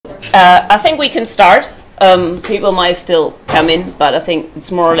I think we can start. People might still come in, but I think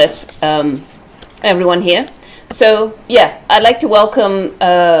it's more or less everyone here. So, yeah, I'd like to welcome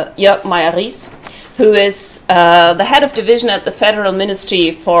Jörg Mayer-Ries, who is the head of division at the Federal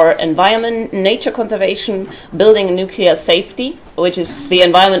Ministry for Environment, Nature Conservation, Building and Nuclear Safety, which is the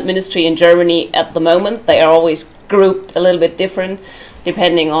Environment Ministry in Germany at the moment. They are always grouped a little bit different,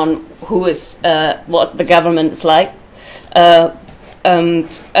 depending on who is, what the government is like.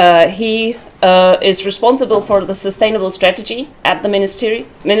 He is responsible for the sustainable strategy at the ministry,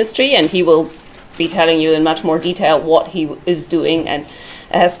 and he will be telling you in much more detail what he is doing and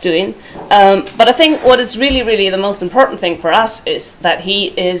has doing. But I think what is really, really the most important thing for us is that he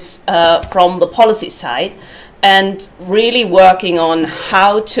is from the policy side and really working on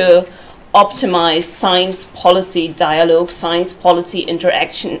how to optimize science policy dialogue, science policy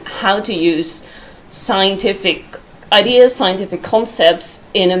interaction, how to use scientific ideas, scientific concepts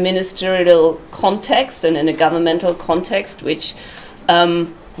in a ministerial context and in a governmental context, which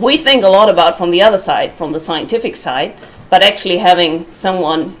we think a lot about from the other side, from the scientific side, but actually having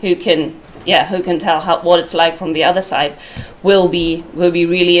someone who can tell what it's like from the other side will be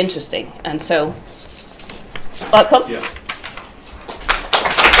really interesting. And so, welcome. Yeah.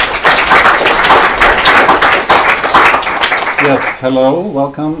 Yes, hello,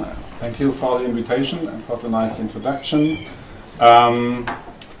 welcome. Thank you for the invitation and for the nice introduction. I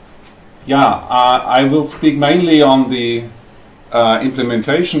will speak mainly on the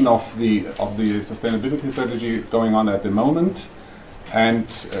implementation of the sustainability strategy going on at the moment, and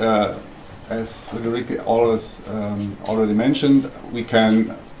as Friederike already mentioned, we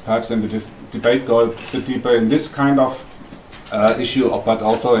can perhaps in the debate go a bit deeper in this kind of issue, but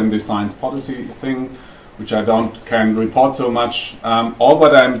also in the science policy thing, which I can report so much. All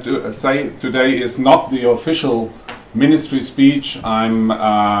what I'm say today is not the official ministry speech.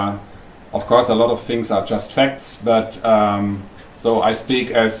 Of course, a lot of things are just facts, but so I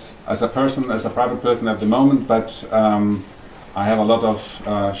speak as a person, as a private person at the moment, but I have a lot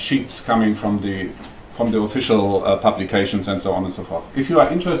of sheets coming from the official publications and so on and so forth. If you are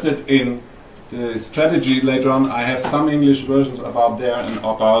interested in the strategy later on, I have some English versions about there and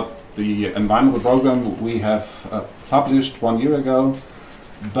about the environmental program we have published 1 year ago,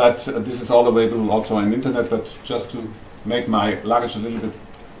 but this is all available also on the internet. But just to make my luggage a little bit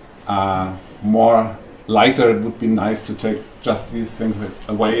more lighter, it would be nice to take just these things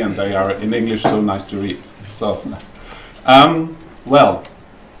away, and they are in English, so nice to read. So,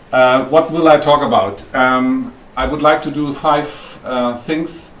 what will I talk about? I would like to do 5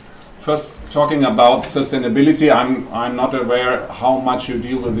 things. First, talking about sustainability. I'm not aware how much you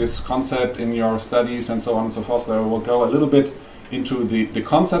deal with this concept in your studies and so on and so forth. So I will go a little bit into the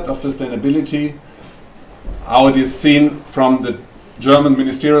concept of sustainability, how it is seen from the German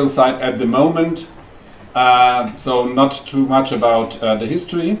ministerial side at the moment. So not too much about the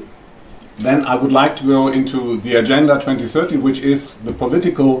history. Then I would like to go into the Agenda 2030, which is the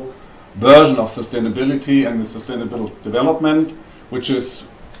political version of sustainability and the sustainable development, which is,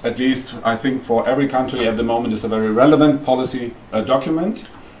 at least I think for every country at the moment, is a very relevant policy document.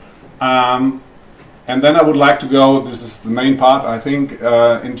 And then I would like to go, this is the main part I think,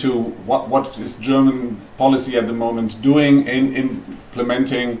 into what is German policy at the moment doing in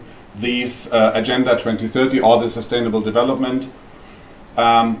implementing these Agenda 2030 or the sustainable development.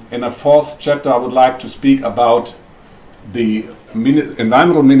 In a 4th chapter I would like to speak about the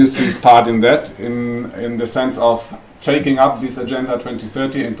environmental ministry's part in that, in the sense of taking up this Agenda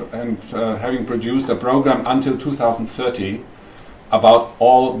 2030 and having produced a program until 2030 about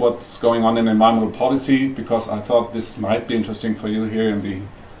all what's going on in environmental policy, because I thought this might be interesting for you here in the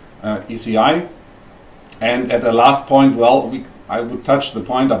ECI. And at the last point, I would touch the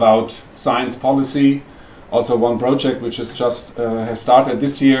point about science policy. Also one project which is just has started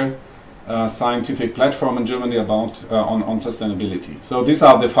this year, a scientific platform in Germany about on sustainability. So these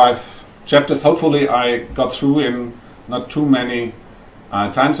are the 5 chapters. Hopefully I got through in not too many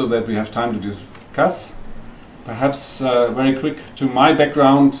time, so that we have time to discuss. Perhaps very quick to my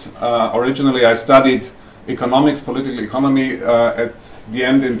background. Originally I studied economics, political economy at the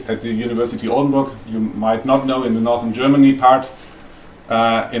end at the University Oldenburg. You might not know, in the northern Germany part,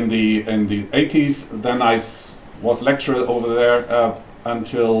 in the 80s. Then I was lecturer over there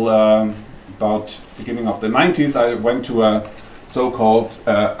until about beginning of the 90s. I went to a so-called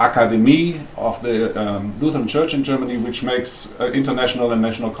Academy of the Lutheran Church in Germany, which makes international and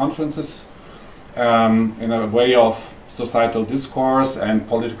national conferences in a way of societal discourse and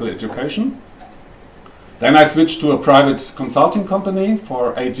political education. Then I switched to a private consulting company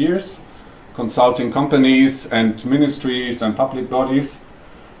for 8 years, consulting companies and ministries and public bodies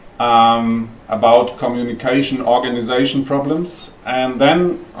about communication organization problems. And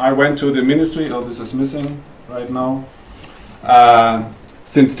then I went to the ministry. Oh, this is missing right now.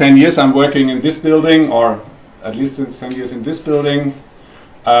 Since 10 years I'm working in this building, or at least since 10 years in this building,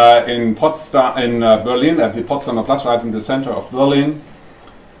 in Potsdam, in Berlin, at the Potsdamer Platz, right in the center of Berlin,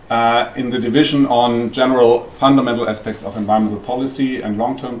 in the division on general fundamental aspects of environmental policy and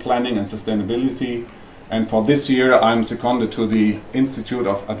long-term planning and sustainability. And for this year, I'm seconded to the Institute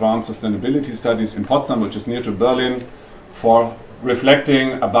of Advanced Sustainability Studies in Potsdam, which is near to Berlin, for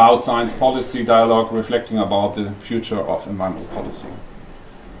reflecting about science policy dialogue, reflecting about the future of environmental policy.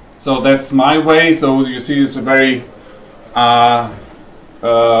 So that's my way. So you see, it's a very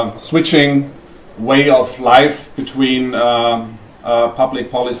switching way of life between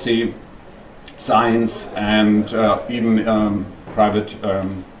public policy, science, and even private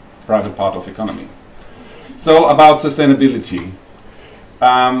part of economy. So about sustainability,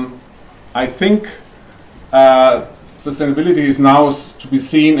 I think sustainability is now to be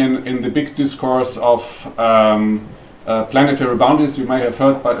seen in the big discourse of planetary boundaries. You may have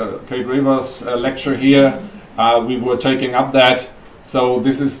heard by Kate Rivers' lecture here. We were taking up that. So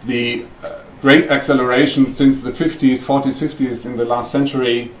this is the great acceleration since the 50s, 40s, 50s in the last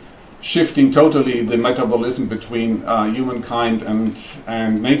century, shifting totally the metabolism between humankind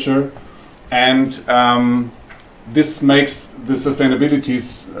and nature. And this makes the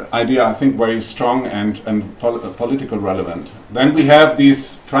sustainability's idea, I think, very strong and political relevant. Then we have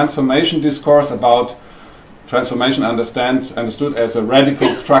this transformation discourse about transformation understood as a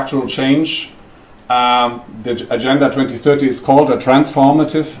radical structural change. The Agenda 2030 is called a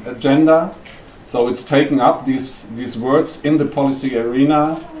transformative agenda. So it's taking up these words in the policy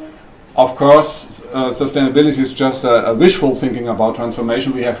arena. Of course, sustainability is just a wishful thinking about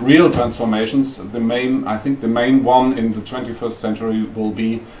transformation. We have real transformations. I think the main one in the 21st century will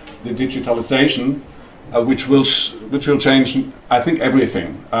be the digitalization, which will change, I think,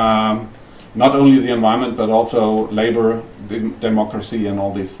 everything. Not only the environment, but also labor, democracy, and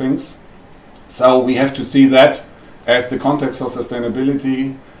all these things. So we have to see that as the context for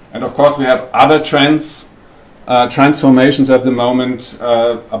sustainability. And of course, we have other trends. Transformations at the moment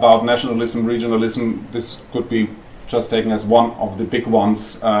about nationalism, regionalism. This could be just taken as one of the big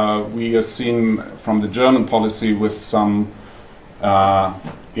ones. We have seen from the German policy with some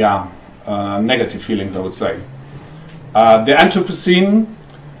negative feelings, I would say. The Anthropocene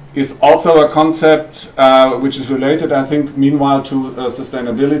is also a concept which is related, I think, meanwhile to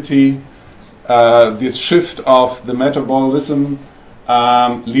sustainability. This shift of the metabolism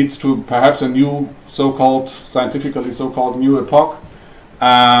leads to perhaps a new scientifically so-called new epoch.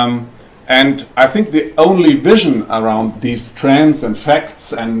 And I think the only vision around these trends and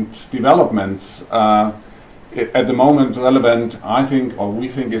facts and developments at the moment relevant, I think, or we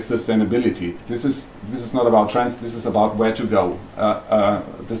think, is sustainability. This is not about trends, this is about where to go.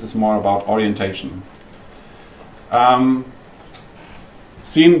 This is more about orientation.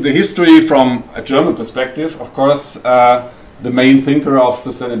 Seeing the history from a German perspective, of course, the main thinker of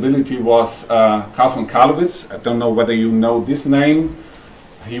sustainability was Karl von Carlowitz. I don't know whether you know this name.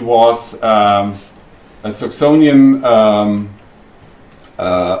 He was a Saxonian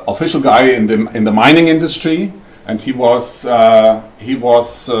official guy in the mining industry, and he was a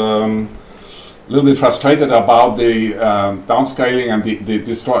little bit frustrated about the downscaling and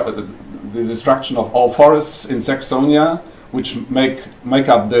the destruction of all forests in Saxonia, which make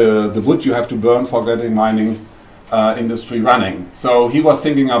up the wood you have to burn for getting mining industry running. So he was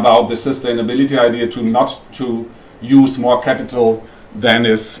thinking about the sustainability idea to not to use more capital than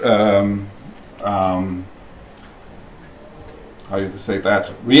is how you say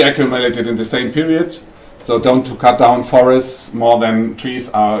that, reaccumulated in the same period. So don't to cut down forests more than trees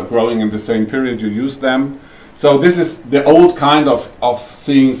are growing in the same period you use them. So this is the old kind of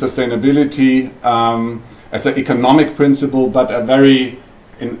seeing sustainability as an economic principle, but a very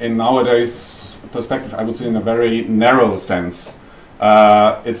in nowadays perspective, I would say in a very narrow sense.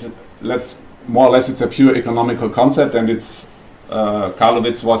 More or less it's a pure economical concept, and it's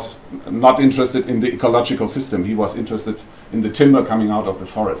Carlowitz was not interested in the ecological system. He was interested in the timber coming out of the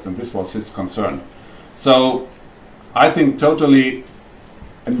forest, and this was his concern. So I think totally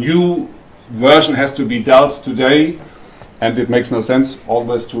a new version has to be dealt today, and it makes no sense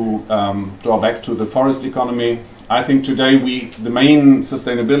always to draw back to the forest economy. I think today the main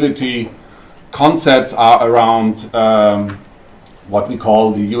sustainability concepts are around what we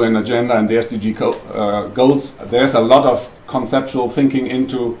call the UN agenda and the SDG goals. There's a lot of conceptual thinking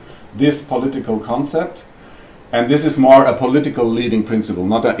into this political concept, and this is more a political leading principle,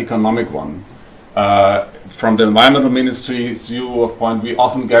 not an economic one. from the environmental ministry's view of point, we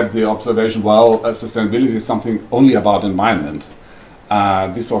often get the observation, well, sustainability is something only about environment.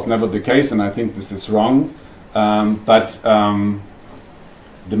 This was never the case, and I think this is wrong. But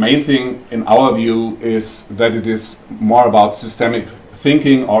the main thing, in our view, is that it is more about systemic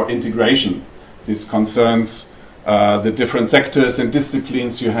thinking or integration. This concerns the different sectors and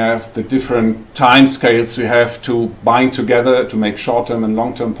disciplines you have, the different time scales you have to bind together to make short-term and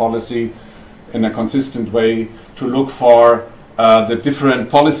long-term policy in a consistent way, to look for the different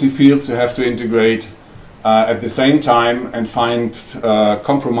policy fields you have to integrate at the same time and find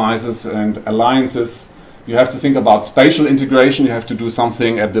compromises and alliances. You have to think about spatial integration. You have to do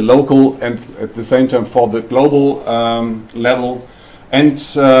something at the local and at the same time for the global level. And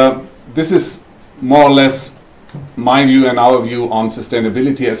this is more or less my view and our view on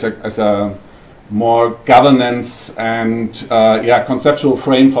sustainability as a more governance and conceptual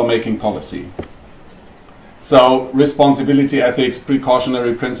frame for making policy. So responsibility, ethics,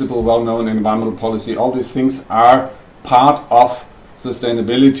 precautionary principle, well-known in environmental policy, all these things are part of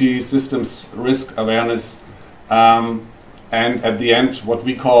sustainability, systems risk awareness, and at the end what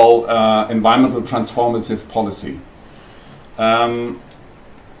we call environmental transformative policy.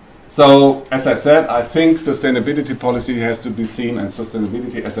 So as I said, I think sustainability policy has to be seen and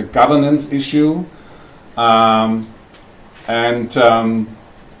sustainability as a governance issue, and a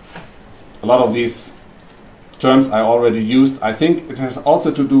lot of these terms I already used. I think it has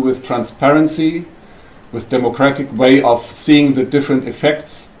also to do with transparency, with democratic way of seeing the different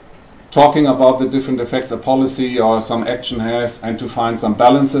effects, talking about the different effects a policy or some action has, and to find some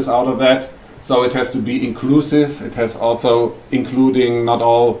balances out of that. So it has to be inclusive. It has also including not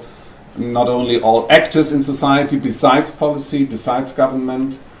only all actors in society besides policy, besides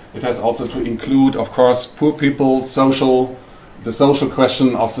government. It has also to include, of course, poor people, the social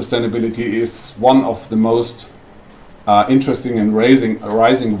question of sustainability is one of the most interesting and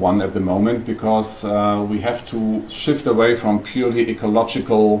rising one at the moment, because we have to shift away from purely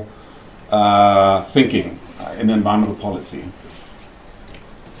ecological thinking in environmental policy.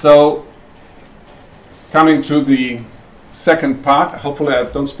 So, coming to the second part, hopefully I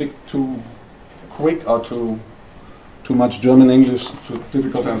don't speak too quick or too much German English, too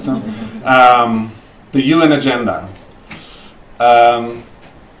difficult to understand. The UN agenda.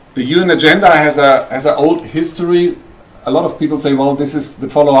 The UN agenda has an old history. A lot of people say, well, this is the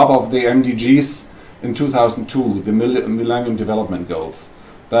follow-up of the MDGs in 2002, the Millennium Development Goals.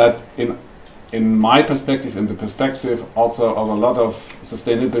 But in my perspective, in the perspective also of a lot of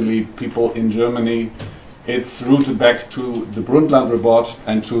sustainability people in Germany, it's rooted back to the Brundtland report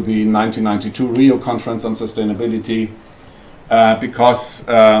and to the 1992 Rio Conference on Sustainability, because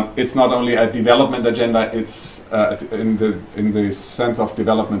it's not only a development agenda, it's in the sense of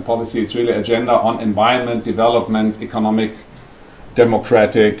development policy, it's really agenda on environment, development, economic,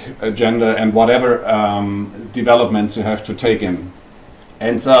 democratic agenda, and whatever developments you have to take in.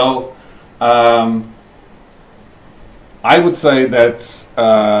 And so I would say that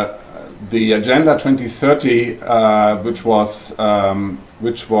the Agenda 2030, which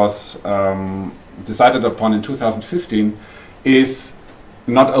was decided upon in 2015, is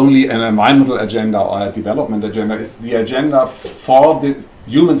not only an environmental agenda or a development agenda, it's the agenda for the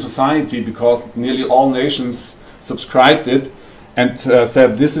human society, because nearly all nations subscribed it and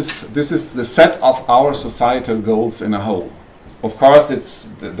said this is the set of our societal goals in a whole. Of course,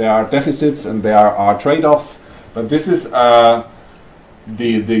 there are deficits and there are trade-offs, but this is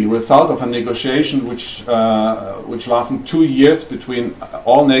the result of a negotiation which lasted 2 years between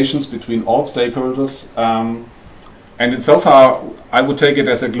all nations, between all stakeholders. And insofar, I would take it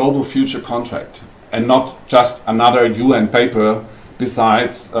as a global future contract and not just another UN paper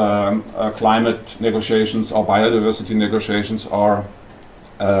besides climate negotiations or biodiversity negotiations or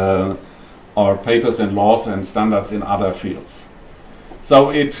papers and laws and standards in other fields.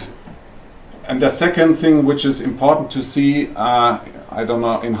 So and the second thing which is important to see, I don't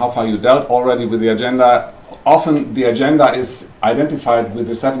know in how far you dealt already with the agenda, often the agenda is identified with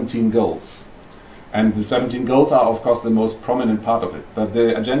the 17 goals. And the 17 goals are, of course, the most prominent part of it. But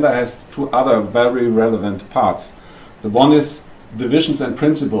the agenda has 2 other very relevant parts. The one is the visions and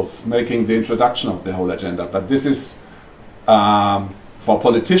principles making the introduction of the whole agenda. But this is, for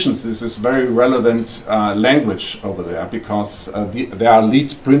politicians, this is very relevant language over there, because there are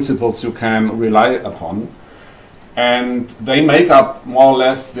lead principles you can rely upon. And they make up more or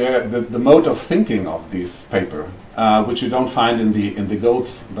less the mode of thinking of this paper, which you don't find in the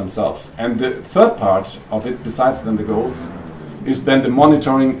goals themselves. And the third part of it, besides then the goals, is then the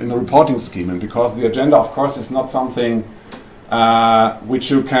monitoring and the reporting scheme. And because the agenda, of course, is not something which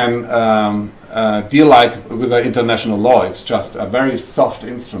you can deal like with the international law. It's just a very soft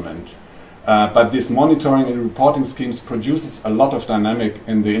instrument. But this monitoring and reporting schemes produces a lot of dynamic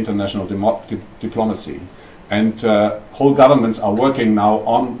in the international diplomacy. And whole governments are working now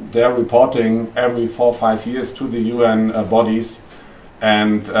on their reporting every 4 or 5 years to the UN bodies.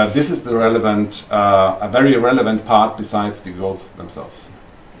 And this is the relevant, a very relevant part besides the goals themselves.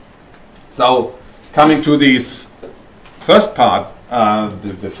 So coming to this first part,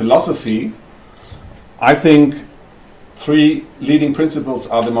 the philosophy, I think 3 leading principles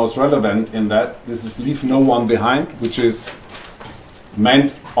are the most relevant in that. This is leave no one behind, which is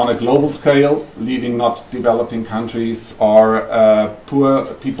meant on a global scale, leaving not developing countries or poor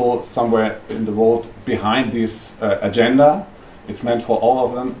people somewhere in the world behind this agenda. It's meant for all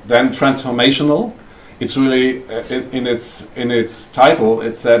of them. Then transformational. It's really in its title.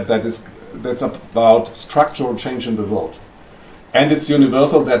 It said that's about structural change in the world. And it's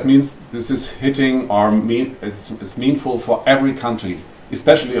universal. That means this is hitting or is meaningful for every country,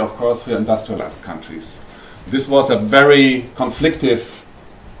 especially, of course, for industrialized countries. This was a very conflictive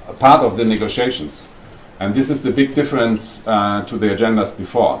part of the negotiations. And this is the big difference to the agendas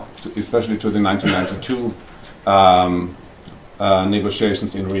before, especially to the 1992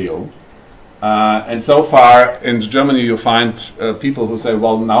 negotiations in Rio. And so far in Germany you find people who say,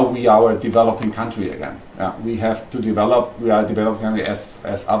 well, now we are a developing country again. We have to develop, we are a developing country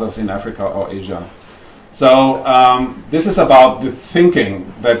as others in Africa or Asia. So this is about the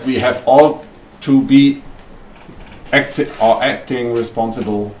thinking that we have all to be acting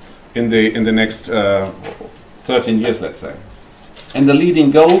responsible in the next 13 years, let's say. And the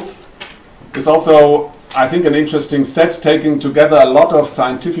leading goals is also, I think, an interesting set, taking together a lot of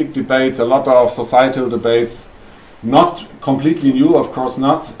scientific debates, a lot of societal debates, not completely new, of course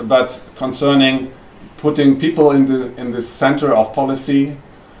not, but concerning putting people in the center of policy,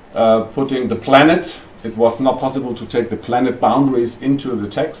 putting the planet. It was not possible to take the planet boundaries into the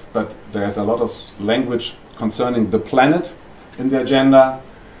text, but there's a lot of language concerning the planet in the agenda.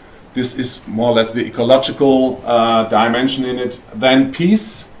 This is more or less the ecological dimension in it. Then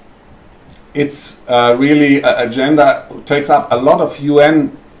peace. It's really an agenda takes up a lot of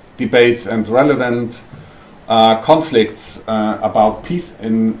UN debates and relevant conflicts about peace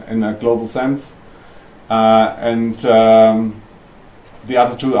in a global sense. And the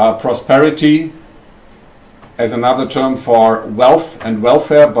other 2 are prosperity as another term for wealth and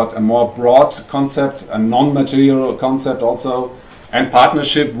welfare, but a more broad concept, a non-material concept also, and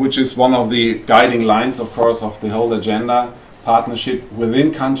partnership, which is one of the guiding lines, of course, of the whole agenda. Partnership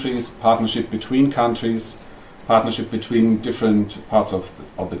within countries, partnership between countries, partnership between different parts of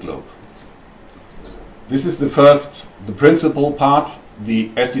the globe. This is the principal part. The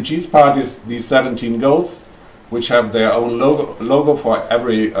SDGs part is the 17 goals, which have their own logo for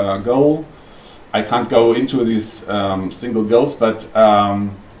every goal. I can't go into these single goals, but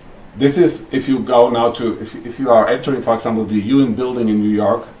this is, if you go now to, if you are entering, for example, the UN building in New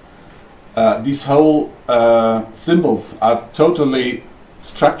York, these whole symbols are totally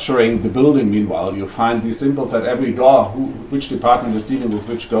structuring the building. Meanwhile, you find these symbols at every door, which department is dealing with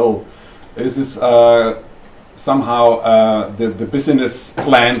which goal. This is somehow the business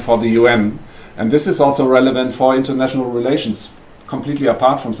plan for the UN. And this is also relevant for international relations, completely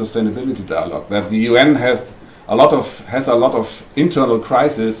apart from sustainability dialogue, that the UN has a lot of internal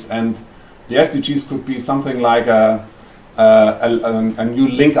crisis, and the SDGs could be something like a new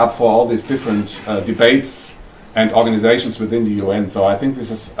link up for all these different debates and organizations within the UN. So I think this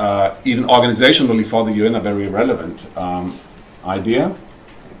is even organizationally for the UN a very relevant idea.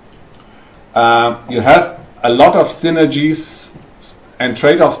 You have a lot of synergies and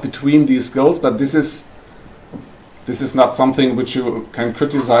trade-offs between these goals, but this is not something which you can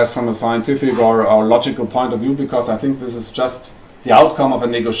criticize from a scientific or logical point of view, because I think this is just the outcome of a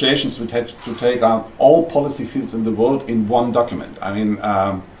negotiations which had to take out all policy fields in the world in one document. I mean,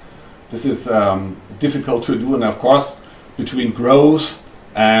 this is difficult to do, and of course, between growth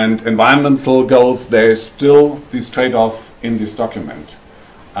and environmental goals, there is still this trade-off in this document.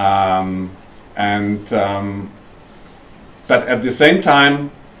 But at the same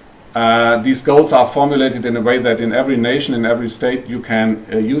time, these goals are formulated in a way that in every nation, in every state, you can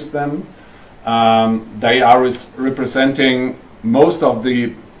use them. They are representing most of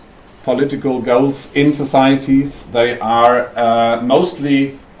the political goals in societies. They are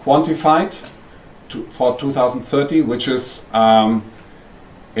mostly quantified for 2030, which is,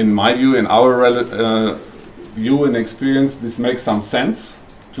 in my view, in our view and experience, this makes some sense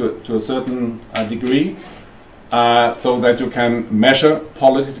to a certain degree, so that you can measure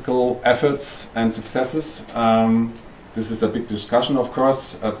political efforts and successes. This is a big discussion, of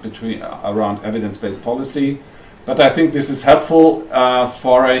course, around evidence-based policy. But I think this is helpful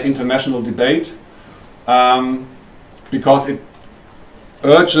for an international debate because it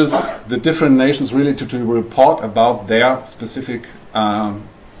urges the different nations really to report about their specific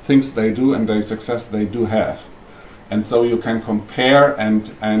things they do and the success they do have. And so you can compare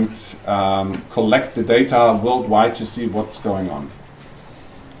and collect the data worldwide to see what's going on.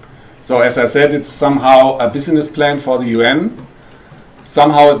 So as I said, it's somehow a business plan for the UN.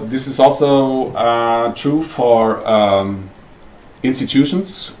 Somehow this is also true for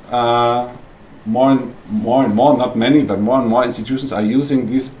institutions. More and more, not many, but more and more institutions are using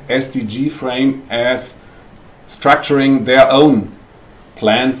this SDG frame as structuring their own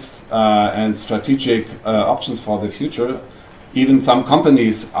plans and strategic options for the future. Even some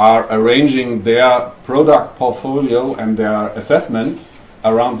companies are arranging their product portfolio and their assessment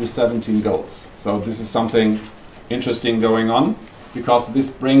around the 17 goals. So this is something interesting going on, because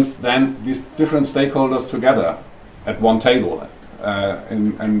this brings then these different stakeholders together at one table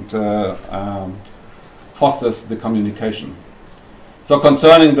and fosters the communication. So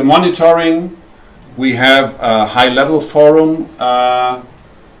concerning the monitoring, we have a high-level forum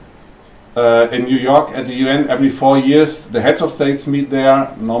in New York at the UN. Every 4 years the heads of states meet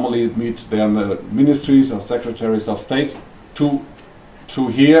there. Normally meet there the ministries or secretaries of state to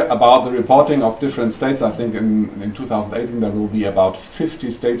hear about the reporting of different states. I think in 2018 there will be about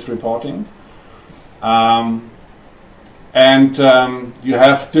 50 states reporting. You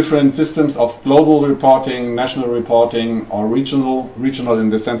have different systems of global reporting, national reporting, or regional in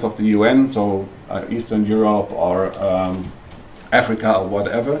the sense of the UN, so Eastern Europe or Africa or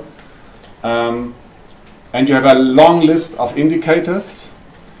whatever. And you have a long list of indicators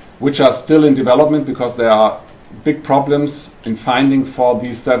which are still in development, because there are big problems in finding for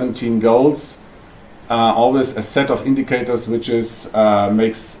these 17 goals always a set of indicators which is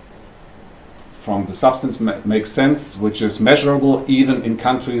makes from the substance makes sense, which is measurable even in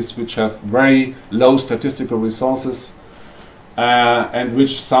countries which have very low statistical resources and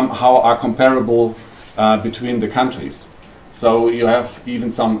which somehow are comparable between the countries. So you have even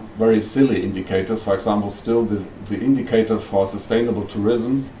some very silly indicators. For example, still the indicator for sustainable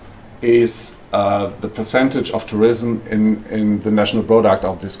tourism is the percentage of tourism in the national product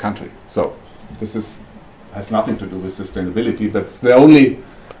of this country. So this has nothing to do with sustainability, but it's the only,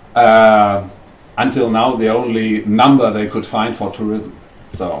 until now, the only number they could find for tourism.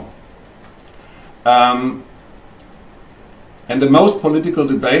 So, and the most political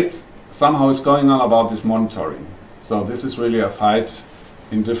debate somehow is going on about this monitoring. So this is really a fight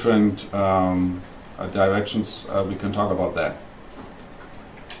in different directions. We can talk about that.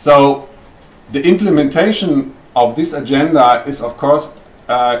 So the implementation of this agenda is, of course,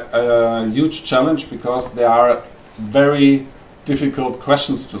 a huge challenge, because there are very difficult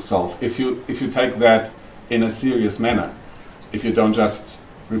questions to solve if you take that in a serious manner, if you don't just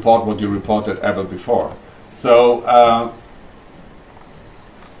report what you reported ever before. So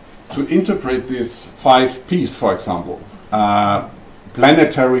to interpret these 5 Ps, for example,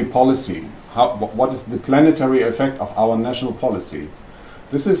 planetary policy, what is the planetary effect of our national policy?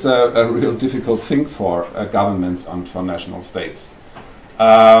 This is a real difficult thing for governments and for national states.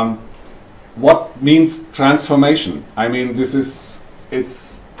 What means transformation? I mean,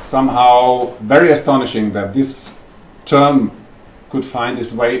 it's somehow very astonishing that this term could find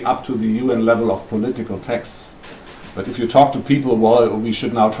its way up to the UN level of political texts. But if you talk to people, well, we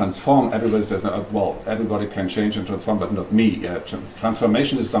should now transform, everybody says, well, everybody can change and transform, but not me.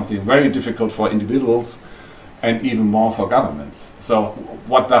 Transformation is something very difficult for individuals and even more for governments. So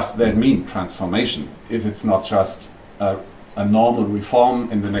what does that mean, transformation, if it's not just a normal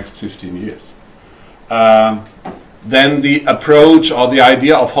reform in the next 15 years? Then the approach or the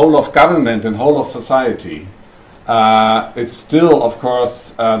idea of whole of government and whole of society, it's still, of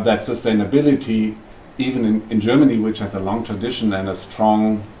course, that sustainability, even in Germany, which has a long tradition and a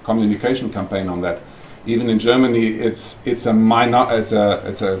strong communication campaign on that. Even in Germany, it's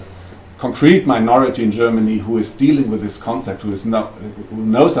a concrete minority in Germany who is dealing with this concept, who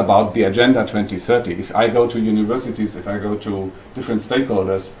knows about the Agenda 2030. If I go to universities, if I go to different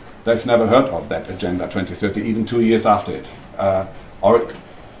stakeholders, they've never heard of that Agenda 2030, even 2 years after it. Or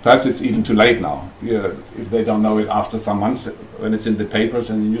perhaps it's even too late now. If they don't know it after some months, when it's in the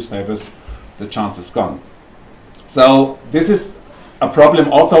papers and the newspapers, the chance is gone. So this is a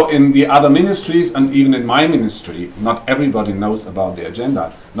problem also in the other ministries and even in my ministry. Not everybody knows about the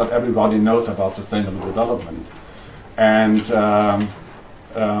agenda. Not everybody knows about sustainable development. And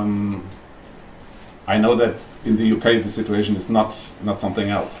I know that in the UK the situation is not something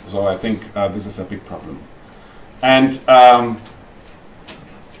else. So I think this is a big problem. And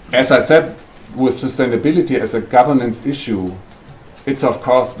as I said, with sustainability as a governance issue, it's of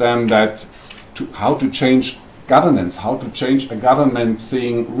course then that how to change governance, how to change a government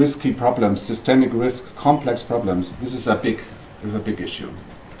seeing risky problems, systemic risk, complex problems. This is a big issue.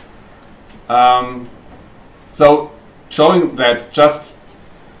 So showing that just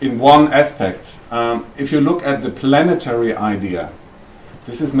in one aspect, if you look at the planetary idea,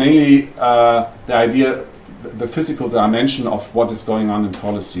 this is mainly the idea, the physical dimension of what is going on in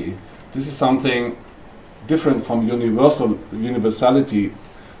policy. This is something different from universality,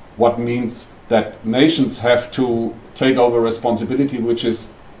 what means that nations have to take over responsibility, which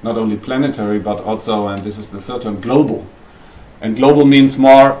is not only planetary, but also, and this is the third term, global. And global means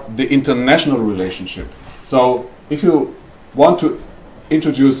more the international relationship. So if you want to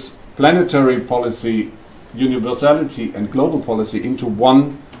introduce planetary policy, universality, and global policy into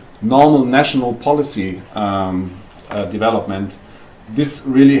one normal national policy development, this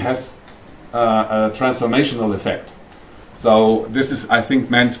really has a transformational effect. So this is, I think,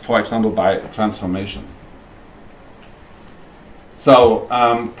 meant, for example, by transformation. So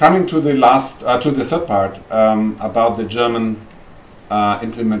coming to the to the third part about the German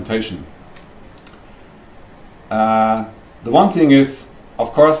implementation. The one thing is,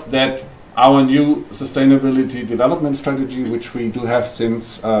 of course, that our new sustainability development strategy, which we do have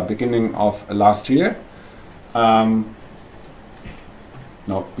since beginning of last year,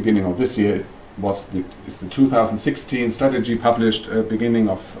 no, beginning of this year, it's the 2016 strategy published beginning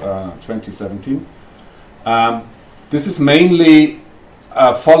of 2017. This is mainly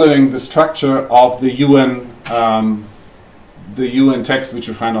following the structure of the UN text, which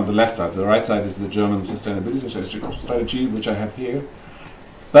you find on the left side. The right side is the German sustainability strategy, which I have here.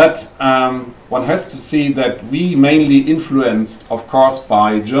 But one has to see that we mainly influenced, of course,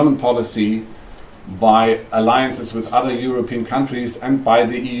 by German policy, by alliances with other European countries, and by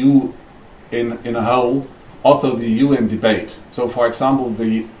the EU in a whole, also the UN debate. So, for example,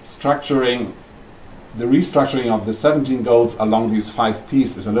 the restructuring of the 17 goals along these 5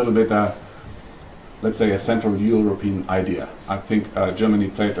 Ps is a little bit, let's say, a Central European idea. I think Germany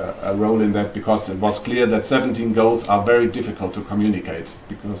played a role in that because it was clear that 17 goals are very difficult to communicate,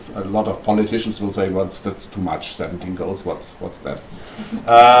 because a lot of politicians will say, well, that's too much, 17 goals, what's that?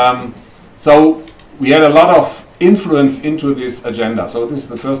 So we had a lot of influence into this agenda. So this is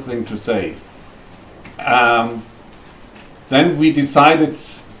the first thing to say. Then we decided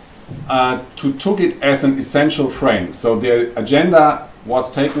to took it as an essential frame. So the agenda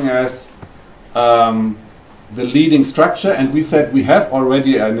was taken as the leading structure, and we said we have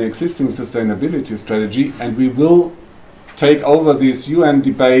already an existing sustainability strategy, and we will take over this UN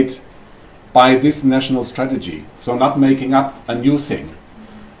debate by this national strategy. So not making up a new thing,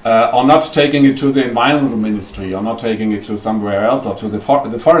 or not taking it to the environmental ministry, or not taking it to somewhere else, or to the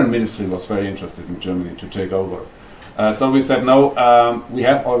foreign ministry was very interested in Germany to take over. So we said, no, we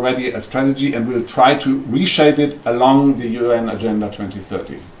have already a strategy, and we'll try to reshape it along the UN Agenda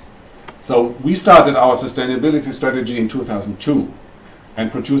 2030. So we started our sustainability strategy in 2002,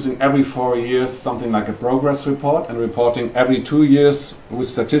 and producing every 4 years something like a progress report, and reporting every 2 years with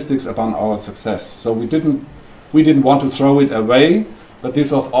statistics about our success. So we didn't want to throw it away, but this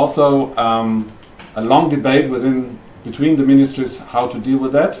was also a long debate between the ministries how to deal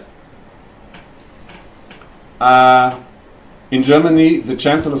with that. In Germany, the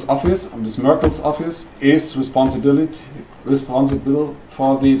Chancellor's office, Ms. Merkel's office, is responsible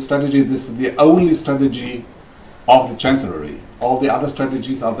for the strategy. This is the only strategy of the Chancellery. All the other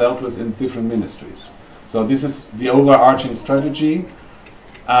strategies are dealt with in different ministries. So this is the overarching strategy.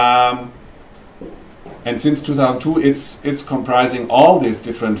 And since 2002, it's comprising all these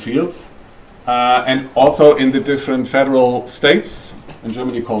different fields, and also in the different federal states. In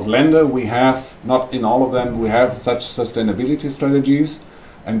Germany called Länder, we have, not in all of them, we have such sustainability strategies,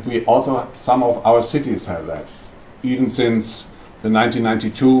 and we also, some of our cities have that. Even since the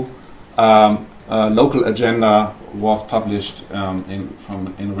 1992 local agenda was published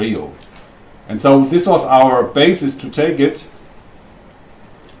in Rio. And so this was our basis to take it.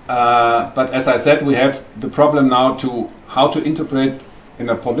 But as I said, we had the problem now to how to interpret in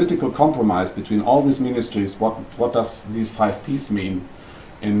a political compromise between all these ministries what does these 5 Ps mean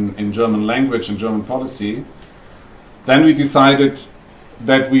in German language and German policy. Then we decided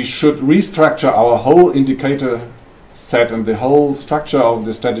that we should restructure our whole indicator set and the whole structure of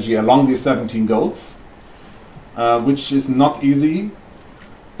the strategy along these 17 goals, which is not easy,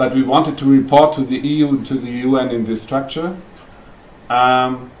 but we wanted to report to the EU, to the UN in this structure.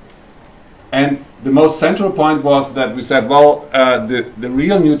 And the most central point was that we said, well, the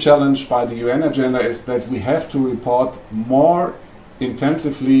real new challenge by the UN agenda is that we have to report more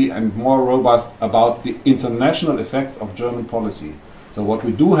intensively and more robust about the international effects of German policy. So what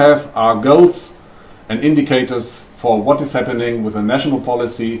we do have are goals and indicators for what is happening with the national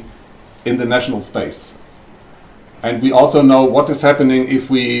policy in the national space. And we also know what is happening if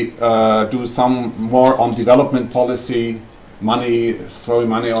we do some more on development policy, throwing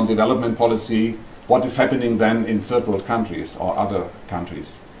money on development policy, what is happening then in third world countries or other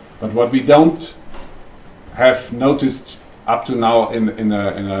countries. But what we don't have noticed up to now in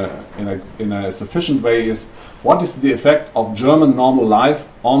a sufficient way is what is the effect of German normal life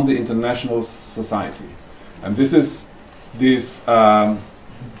on the international society. And this is this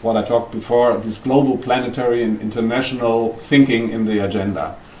what I talked before, this global planetary and international thinking in the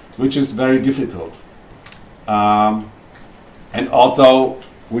agenda, which is very difficult. And also,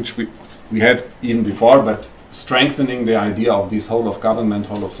 which we had even before, but strengthening the idea of this whole of government,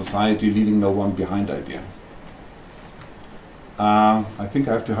 whole of society, leaving no one behind idea. I think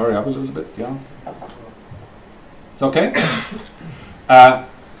I have to hurry up a little bit, yeah? It's okay?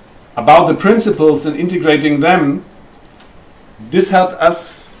 About the principles and integrating them, this helped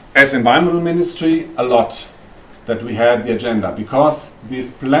us as Environmental Ministry a lot, that we had the agenda, because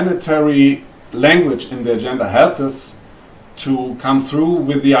this planetary language in the agenda helped us to come through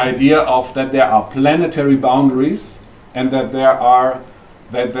with the idea of that there are planetary boundaries and that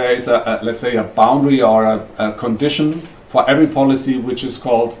there is let's say a boundary or a condition for every policy, which is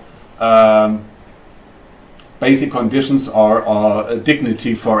called basic conditions or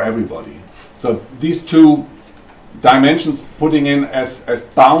dignity for everybody. So these two dimensions putting in as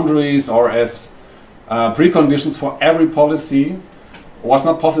boundaries or as preconditions for every policy was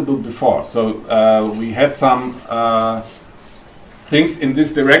not possible before. So we had some things in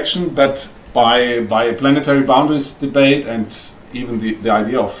this direction, but by a planetary boundaries debate and even the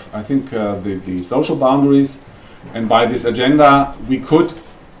idea of, I think, the social boundaries, and by this agenda we could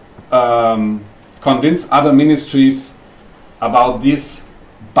convince other ministries about this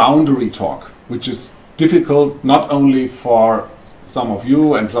boundary talk, which is difficult not only for some of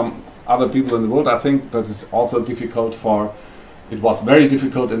you and some other people in the world, I think, but it's also difficult it was very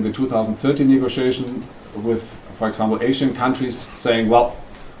difficult in the 2030 negotiation with, for example, Asian countries saying, well,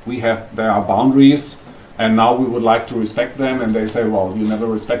 there are boundaries and now we would like to respect them, and they say, well, you never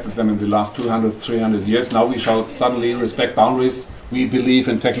respected them in the last 200, 300 years, now we shall suddenly respect boundaries, we believe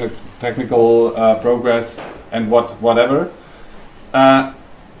in technical progress and whatever.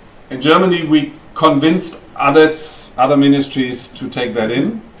 In Germany we convinced other ministries to take that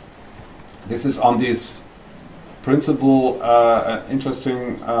in. This is on this principle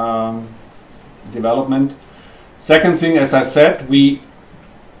interesting development. Second thing, as I said, we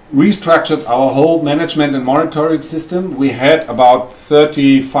restructured our whole management and monitoring system. We had about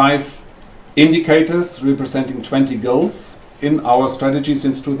 35 indicators representing 20 goals in our strategy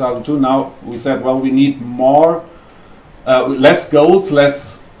since 2002. Now we said, well, we need less goals,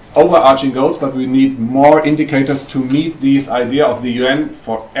 less overarching goals, but we need more indicators to meet this idea of the UN.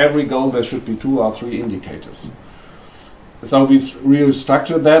 For every goal there should be 2 or 3 indicators. So we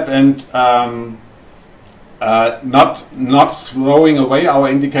restructured that, and not throwing away our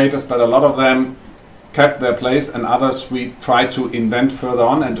indicators, but a lot of them kept their place, and others we tried to invent further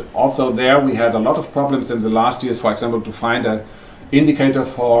on. And also there we had a lot of problems in the last years, for example, to find an indicator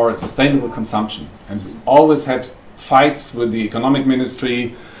for sustainable consumption. And we always had fights with the economic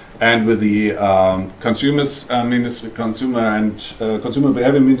ministry and with the consumer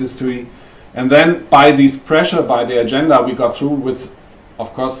behavior ministry. And then by this pressure, by the agenda, we got through with,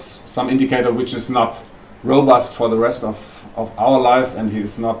 of course, some indicator which is not robust for the rest of our lives, and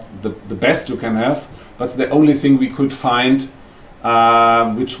it's not the best you can have, but it's the only thing we could find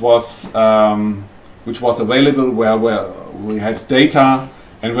which was available, where we had data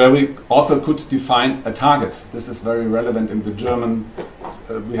and where we also could define a target. This is very relevant in the German.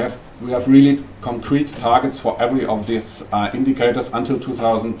 We have really concrete targets for every of these indicators until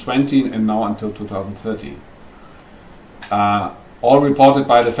 2020 and now until 2030. All reported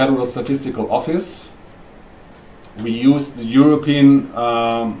by the Federal Statistical Office. We use the European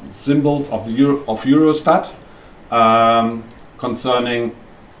symbols of Eurostat concerning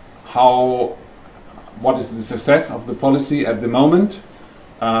what is the success of the policy at the moment,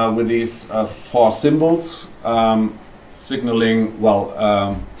 with these 4 symbols signaling,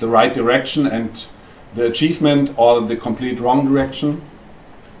 well, the right direction and the achievement or the complete wrong direction.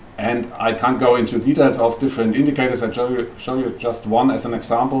 And I can't go into details of different indicators. I show you just one as an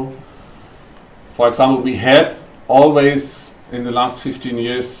example. For example, we had always in the last 15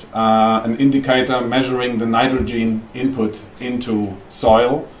 years an indicator measuring the nitrogen input into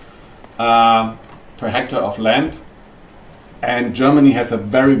soil per hectare of land. And Germany has a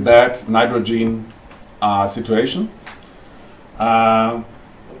very bad nitrogen situation.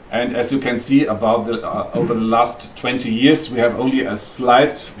 And as you can see, about over the last 20 years, we have only a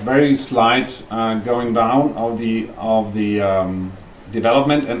slight, very slight going down of the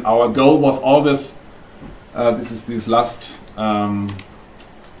development. And our goal was always, this is this last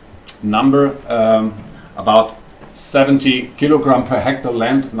number, about 70 kilogram per hectare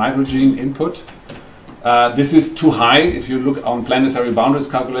land nitrogen input. This is too high. If you look on planetary boundaries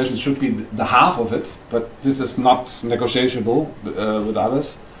calculations, it should be the half of it, but this is not negotiable with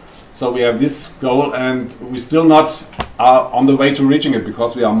others. So we have this goal, and we still not are on the way to reaching it,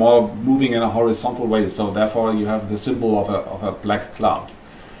 because we are more moving in a horizontal way. So therefore you have the symbol of a black cloud.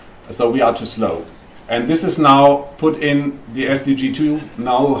 So we are too slow. And this is now put in the SDG 2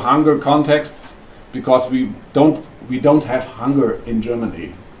 no hunger context, because we don't have hunger in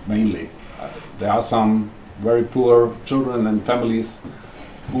Germany mainly. There are some very poor children and families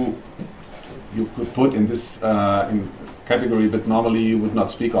who you could put in this category, but normally you would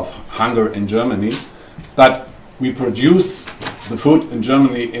not speak of hunger in Germany. But we produce the food in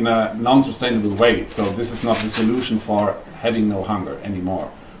Germany in a non-sustainable way. So this is not the solution for having no hunger anymore.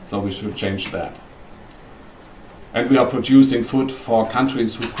 So we should change that. And we are producing food for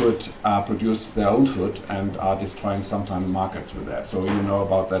countries who could produce their own food and are destroying sometimes markets with that. So you know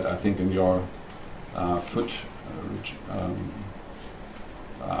about that, I think, in your food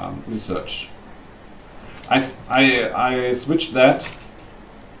research. I switched that.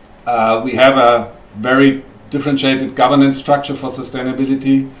 We have a very differentiated governance structure for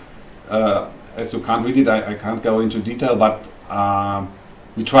sustainability. As you can't read it, I can't go into detail, but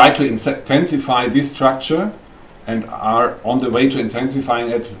we try to intensify this structure and are on the way to intensifying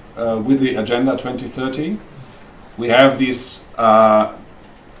it with the Agenda 2030. We have this,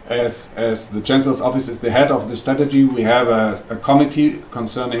 as the Chancellor's Office is the head of the strategy, we have a committee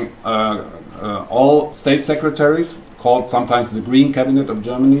concerning all state secretaries, called sometimes the Green Cabinet of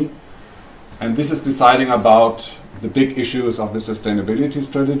Germany. And this is deciding about the big issues of the sustainability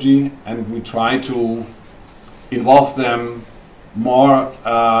strategy, and we try to involve them more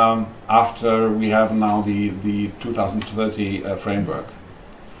after we have now the 2030 framework.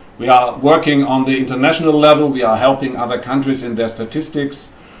 We are working on the international level. We are helping other countries in their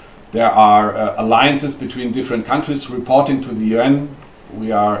statistics. There are alliances between different countries reporting to the UN.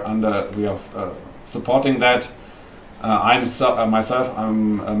 We are supporting that. Myself,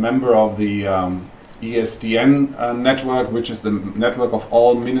 I'm a member of the ESDN network, which is the network of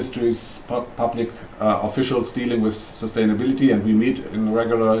all ministries, public officials dealing with sustainability, and we meet in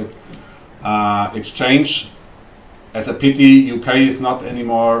regular exchange. As a pity, UK is not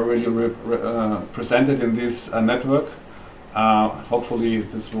anymore really presented in this network. Hopefully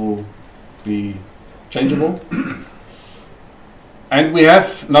this will be changeable. And we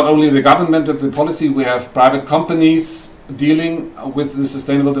have not only the government and the policy, we have private companies dealing with the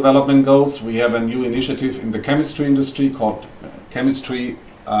Sustainable Development Goals. We have a new initiative in the chemistry industry called Chemistry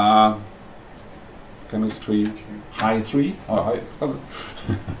High 3.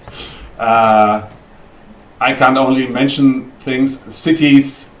 I can only mention things.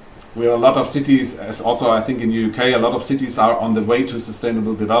 Cities, we have a lot of cities, as also I think in the UK, a lot of cities are on the way to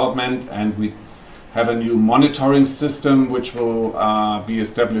sustainable development, and we have a new monitoring system which will be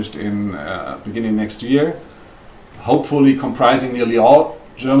established in beginning next year, hopefully comprising nearly all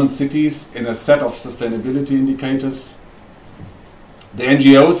German cities in a set of sustainability indicators. The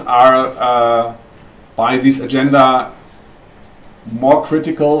NGOs are, by this agenda, more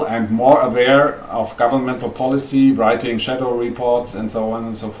critical and more aware of governmental policy, writing shadow reports and so on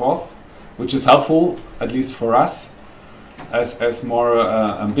and so forth, which is helpful, at least for us, as more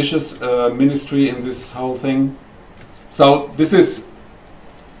ambitious ministry in this whole thing. So this is,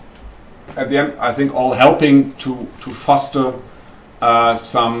 at the end, I think, all helping to foster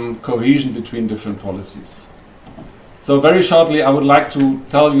some cohesion between different policies. So very shortly, I would like to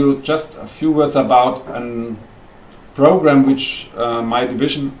tell you just a few words about a program which my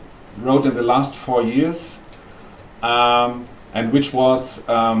division wrote in the last 4 years, and which was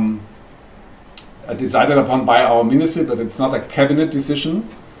decided upon by our ministry, but it's not a cabinet decision.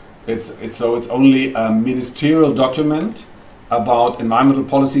 It's only a ministerial document about environmental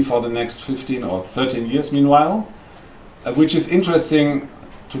policy for the next 15 or 13 years meanwhile, which is interesting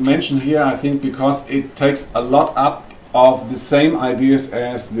to mention here, I think, because it takes a lot up of the same ideas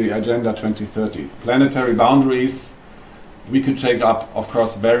as the Agenda 2030. Planetary boundaries, we could take up, of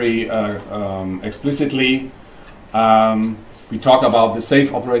course, very explicitly. We talk about the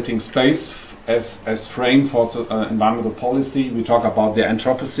safe operating space as frame for environmental policy. We talk about the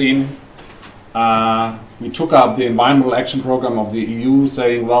Anthropocene. We took up the environmental action program of the EU,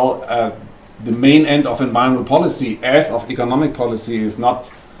 saying, well, the main end of environmental policy, as of economic policy, is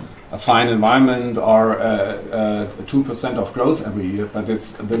not a fine environment or 2% of growth every year, but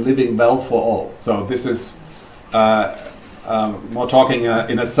it's the living well for all. So this is more talking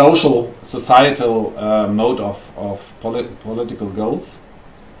in a social, societal mode of political goals.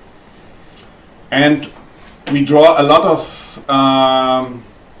 And we draw a lot of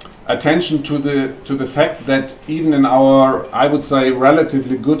attention to the fact that even in our, I would say,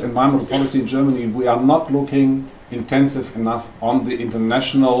 relatively good environmental policy in Germany, we are not looking intensive enough on the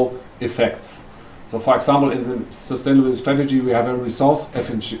international effects. So, for example, in the sustainability strategy, we have a resource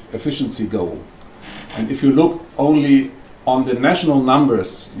efficiency goal. And if you look only on the national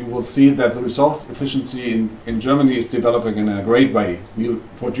numbers, you will see that the resource efficiency in Germany is developing in a great way. We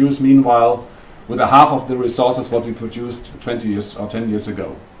produce, meanwhile, with a half of the resources what we produced 20 years or 10 years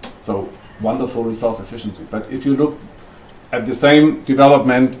ago. So, wonderful resource efficiency. But if you look at the same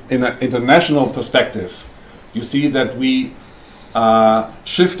development in an international perspective, you see that we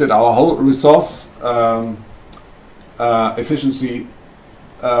shifted our whole resource efficiency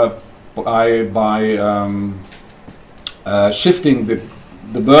by shifting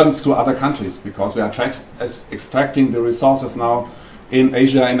the burdens to other countries, because we are extracting the resources now in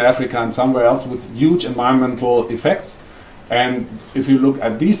Asia, in Africa, and somewhere else with huge environmental effects. And if you look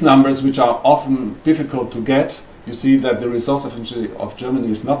at these numbers, which are often difficult to get, you see that the resource efficiency of Germany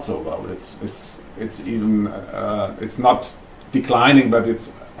is not so well. It's even it's not declining, but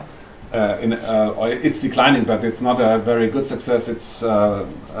it's it's declining, but it's not a very good success. It's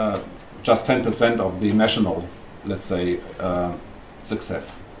just 10% of the national, let's say,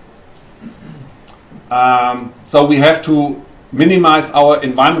 success. So we have to minimize our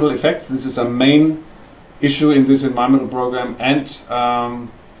environmental effects. This is a main issue in this environmental program, and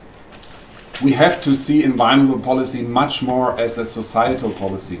we have to see environmental policy much more as a societal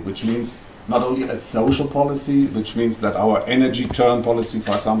policy, which means not only a social policy, which means that our energy turn policy,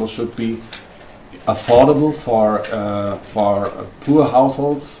 for example, should be affordable for poor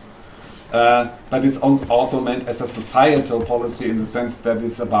households, but it's also meant as a societal policy in the sense that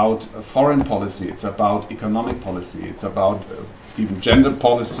it's about foreign policy, it's about economic policy, it's about even gender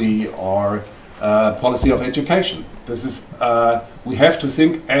policy or policy of education. This is we have to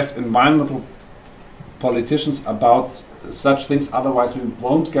think as environmental politicians about such things, otherwise we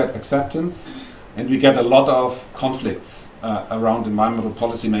won't get acceptance, and we get a lot of conflicts around environmental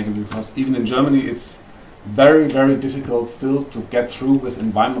policy making, because even in Germany it's very, very difficult still to get through with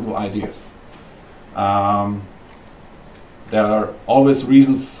environmental ideas. There are always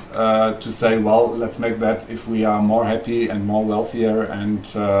reasons to say, well, let's make that if we are more happy and more wealthier and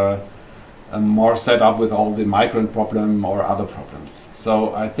more set up with all the migrant problem or other problems.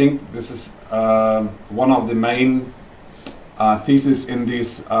 So I think this is one of the main theses in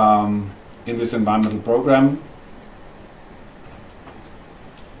this environmental program.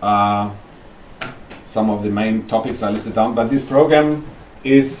 Some of the main topics are listed down, but this program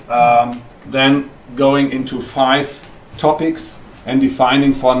is then going into 5 topics and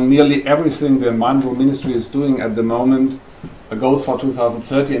defining for nearly everything the environmental ministry is doing at the moment goals for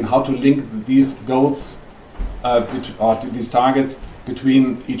 2030 and how to link these goals or these targets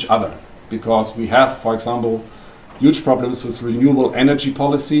between each other, because we have, for example, huge problems with renewable energy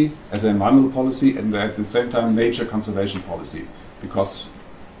policy as an environmental policy, and at the same time nature conservation policy, because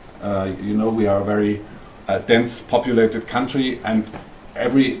you know, we are a very dense populated country, and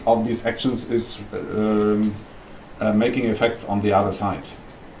every of these actions is making effects on the other side.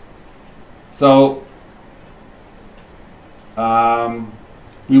 So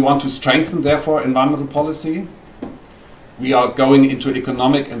we want to strengthen, therefore, environmental policy. We are going into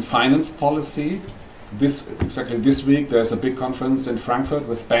economic and finance policy. Exactly this week there's a big conference in Frankfurt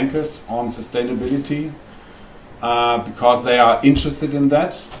with bankers on sustainability, because they are interested in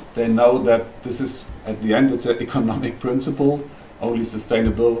that. They know that this is, at the end, it's an economic principle. Only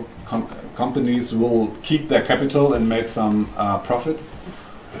sustainable companies will keep their capital and make some profit.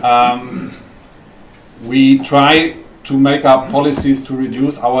 We try to make up policies to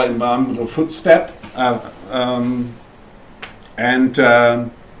reduce our environmental footprint,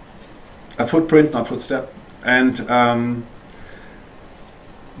 not footstep. And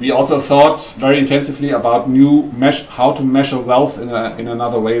we also thought very intensively about how to measure wealth in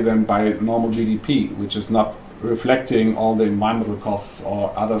another way than by normal GDP, which is not reflecting all the environmental costs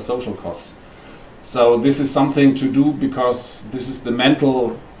or other social costs. So this is something to do, because this is the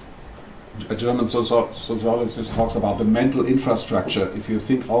mental a German sociologist talks about the mental infrastructure. If you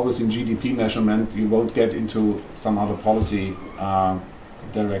think always in GDP measurement, you won't get into some other policy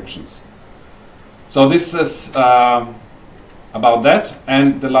directions. So this is about that.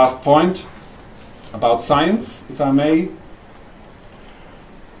 And the last point about science, if I may.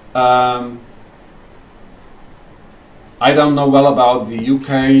 I don't know well about the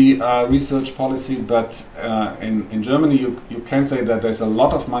UK research policy, but in Germany you can say that there's a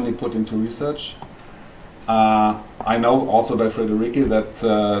lot of money put into research. I know also by Friederike that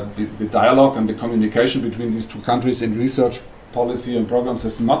the dialogue and the communication between these two countries in research policy and programs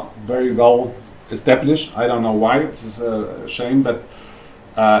is not very well established. I don't know why, it's a shame, but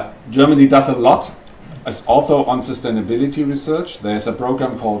Germany does a lot. It's also on sustainability research. There's a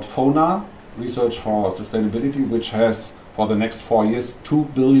program called FONA, Research for Sustainability, which has for the next 4 years €2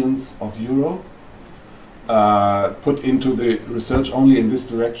 billion put into the research only in this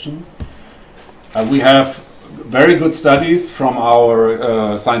direction. We have very good studies from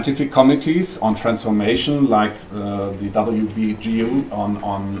our scientific committees on transformation, like the WBGU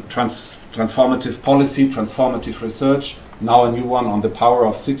on transformative policy, transformative research. Now a new one on the power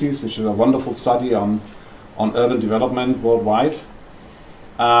of cities, which is a wonderful study on urban development worldwide.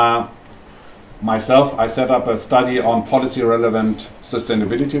 Myself, I set up a study on policy-relevant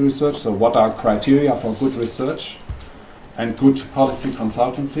sustainability research. So what are criteria for good research and good policy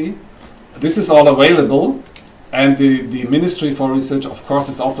consultancy? This is all available, and the Ministry for Research, of course,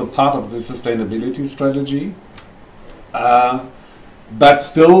 is also part of the sustainability strategy. But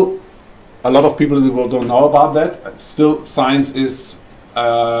still, a lot of people in the world don't know about that. Still, science is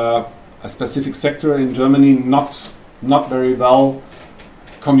a specific sector in Germany, not very well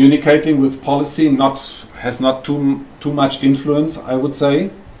communicating with policy, has not too much influence, I would say,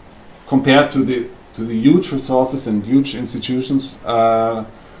 compared to the huge resources and huge institutions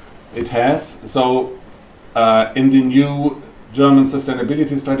it has. So in the new German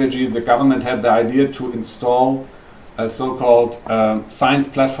sustainability strategy, the government had the idea to install a so-called Science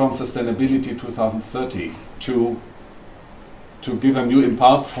Platform Sustainability 2030 to give a new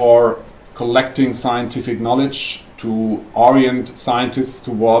impulse for collecting scientific knowledge, to orient scientists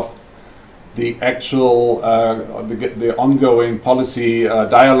toward the actual, the ongoing policy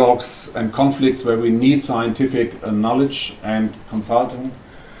dialogues and conflicts where we need scientific knowledge and consulting.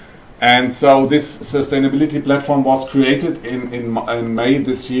 And so this sustainability platform was created in May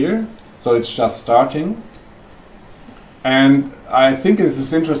this year, so it's just starting. And I think this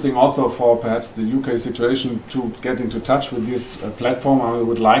is interesting also for perhaps the UK situation to get into touch with this platform. I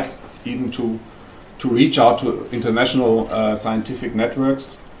would like even to reach out to international scientific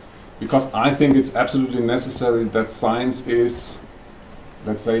networks, because I think it's absolutely necessary that science is,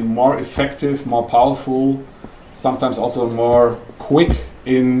 let's say, more effective, more powerful, sometimes also more quick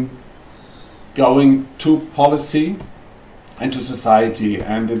in going to policy and to society.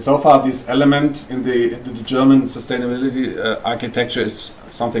 And in so far, this element in the German sustainability architecture is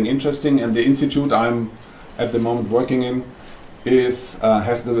something interesting. And the institute I'm at the moment working in has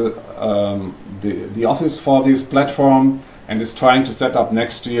the office for this platform, and is trying to set up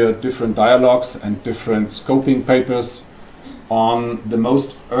next year different dialogues and different scoping papers on the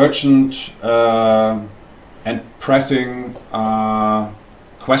most urgent and pressing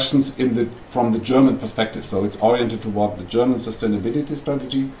questions from the German perspective. So it's oriented toward the German sustainability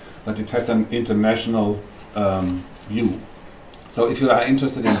strategy, but it has an international view. So if you are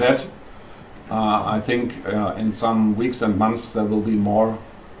interested in that, I think in some weeks and months there will be more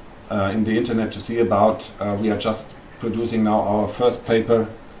in the internet to see about. We are just producing now our first paper,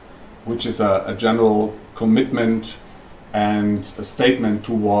 which is a general commitment and a statement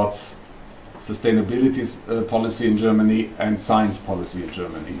towards sustainability policy in Germany and science policy in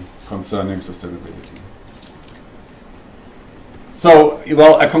Germany concerning sustainability. So,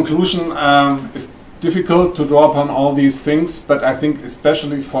 well, a conclusion is difficult to draw upon all these things, but I think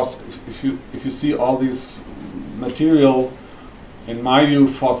especially for if you see all this material, in my view,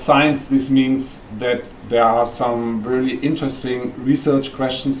 for science, this means that there are some really interesting research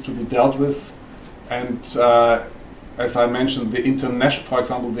questions to be dealt with, and as I mentioned, for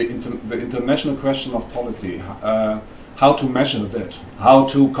example, the international question of policy, how to measure that, how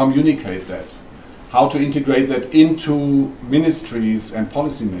to communicate that, how to integrate that into ministries and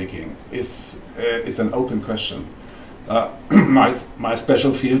policy making is an open question. My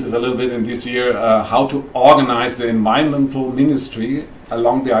special field is a little bit in this year how to organize the environmental ministry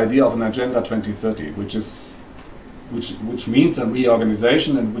along the idea of an Agenda 2030, which means a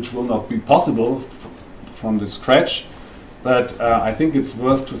reorganization and which will not be possible from the scratch. But I think it's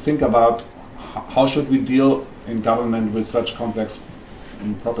worth to think about how should we deal in government with such complex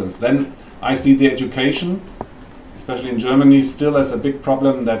problems. Then I see the education, especially in Germany, still as a big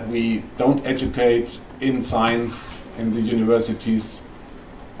problem, that we don't educate in science in the universities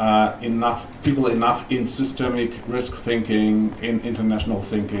enough in systemic risk thinking, in international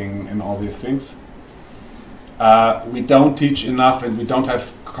thinking, and all these things. We don't teach enough, and we don't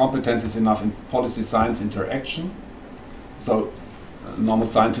have competences enough in policy science interaction. So normal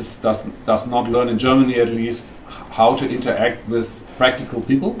scientists does not learn, in Germany at least, how to interact with practical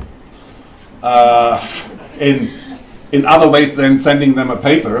people in other ways than sending them a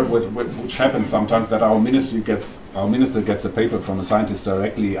paper, which happens sometimes, that our minister gets a paper from a scientist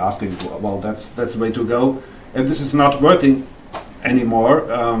directly asking, well, that's the way to go, and this is not working anymore.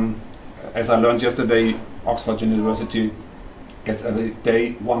 As I learned yesterday, Oxford University gets every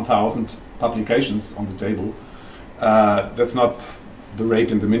day 1,000 publications on the table. That's not the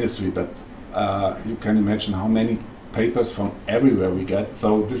rate in the ministry, but you can imagine how many papers from everywhere we get.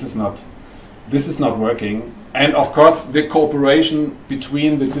 So this is not working. And of course, the cooperation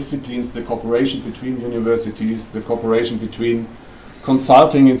between the disciplines, the cooperation between universities, the cooperation between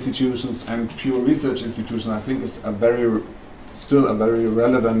consulting institutions and pure research institutions, I think is still a very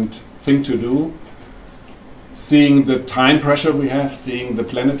relevant thing to do. Seeing the time pressure we have, seeing the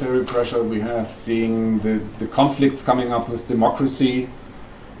planetary pressure we have, seeing the conflicts coming up with democracy.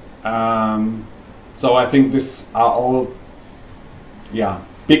 So I think these are all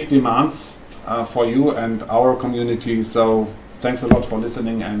big demands for you and our community. So thanks a lot for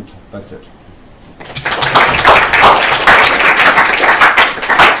listening, and that's it.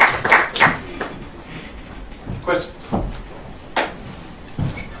 Questions?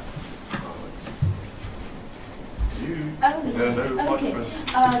 Okay.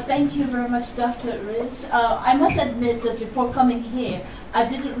 Thank you very much, Dr. Ries. I must admit that before coming here, I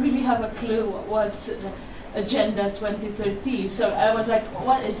didn't really have a clue what was Agenda 2030. So I was like,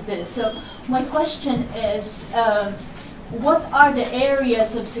 what is this? So my question is, what are the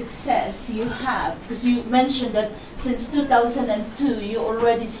areas of success you have? Because you mentioned that since 2002, you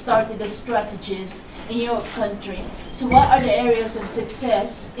already started the strategies in your country. So what are the areas of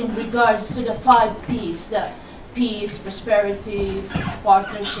success in regards to the 5 Ps, the peace, prosperity,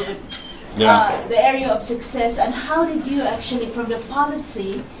 partnership, the area of success, and how did you actually, from the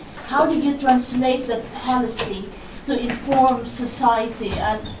policy, how did you translate that policy to inform society,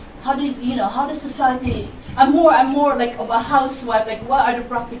 and how does society, I'm more like of a housewife, like what are the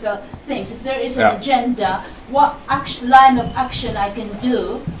practical things? If there is an agenda, what line of action I can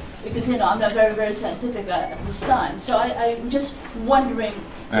do, because I'm not very, very scientific at this time. So I'm just wondering,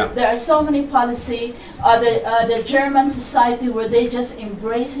 there are so many policy, the German society, were they just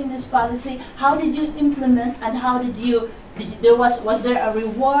embracing this policy? How did you implement, and how did you, was there a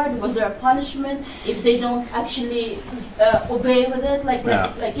reward, was there a punishment if they don't actually obey with it? Like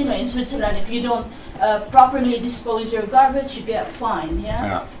in Switzerland, if you don't properly dispose your garbage, you get fined,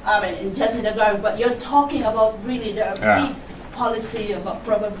 I mean, just in the garbage, but you're talking about really the big policy about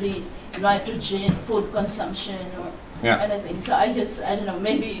probably nitrogen, food consumption, or anything. So I don't know,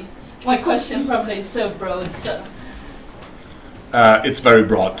 maybe my question probably is so broad. So it's very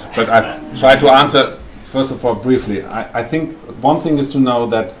broad, but I try to answer first of all briefly. I think one thing is to know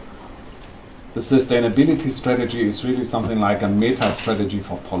that the sustainability strategy is really something like a meta strategy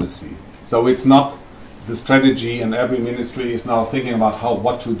for policy. So it's not the strategy, and every ministry is now thinking about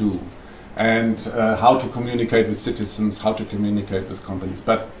what to do and how to communicate with citizens, how to communicate with companies.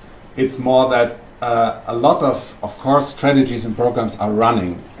 But it's more that a lot of course, strategies and programs are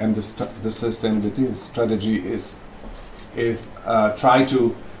running, and the sustainability strategy is try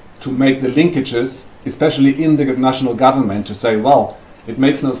to make the linkages, especially in the national government, to say, well, it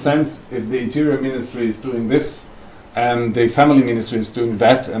makes no sense if the Interior Ministry is doing this, and the Family Ministry is doing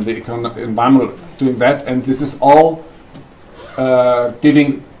that, and the Environment doing that, and this is all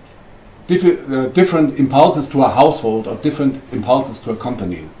giving different impulses to a household or different impulses to a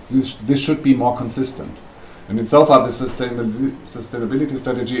company. This should be more consistent. And in so far, the sustainability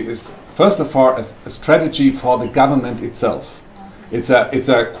strategy is first of all a strategy for the government itself. It's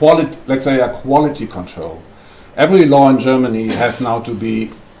a quality, let's say, a quality control. Every law in Germany has now to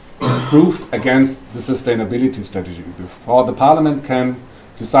be approved against the sustainability strategy. Before the parliament can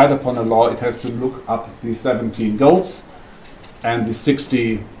decide upon a law, it has to look up the 17 goals and the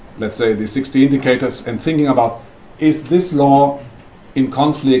 60, let's say, the 60 indicators, and thinking about, is this law in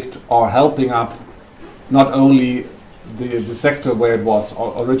conflict or helping up not only the sector where it was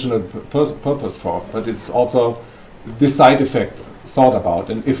original purpose for, but it's also the side effect thought about.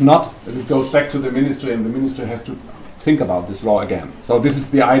 And if not, it goes back to the ministry, and the ministry has to think about this law again. So this is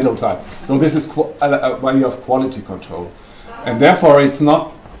the ideal type. So this is a way of quality control. And therefore it's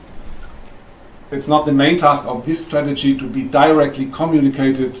not the main task of this strategy to be directly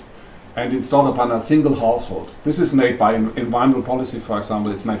communicated and installed upon a single household. This is made by environmental policy, for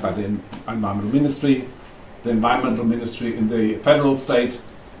example. It's made by the environmental ministry in the federal state,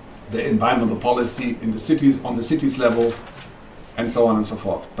 the environmental policy in the cities, on the cities level, and so on and so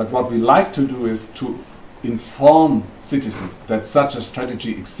forth. But what we like to do is to inform citizens that such a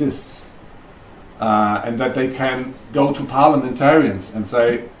strategy exists, and that they can go to parliamentarians and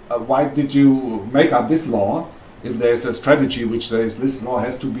say, why did you make up this law if there's a strategy which says this law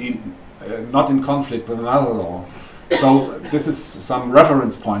has to be not in conflict with another law? So this is some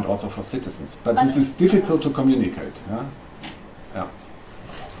reference point also for citizens. But this is difficult to communicate. Yeah? Yeah.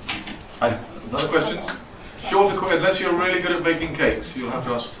 Another question? Shorter question, unless you're really good at baking cakes, you'll have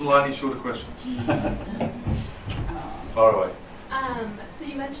to ask slightly shorter questions. Far away. So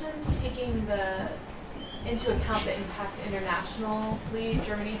you mentioned taking into account the impact internationally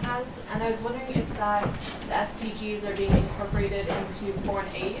Germany has, and I was wondering if the SDGs are being incorporated into foreign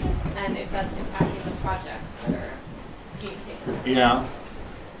aid, and if that's impacting the projects that are being taken. Yeah.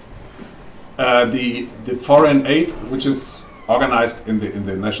 The foreign aid, which is organized in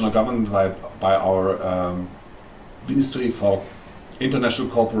the national government by our Ministry for International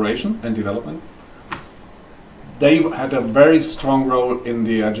Cooperation and Development, they had a very strong role in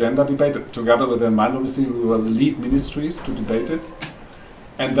the agenda debate. Together with the environmental ministry, we were the lead ministries to debate it.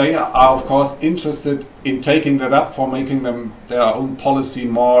 And they are, of course, interested in taking that up for making them their own policy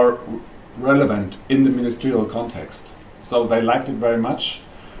more relevant in the ministerial context. So they liked it very much.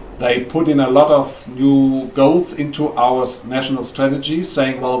 They put in a lot of new goals into our national strategy,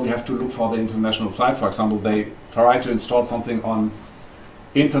 saying, well, we have to look for the international side. For example, they try to install something on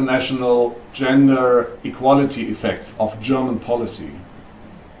international gender equality effects of German policy,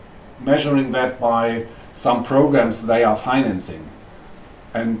 measuring that by some programs they are financing.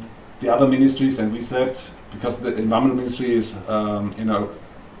 And the other ministries, and we said, because the environmental ministry is in a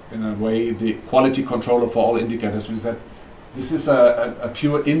way the quality controller for all indicators, we said this is a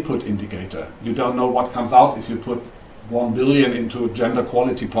pure input indicator. You don't know what comes out if you put 1 billion into gender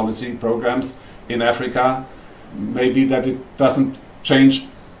quality policy programs in Africa. Maybe that it doesn't change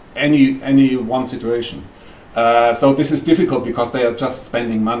any one situation. So this is difficult because they are just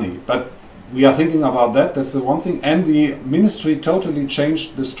spending money. But we are thinking about that. That's the one thing. And the ministry totally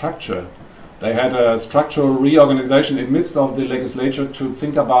changed the structure. They had a structural reorganization in midst of the legislature to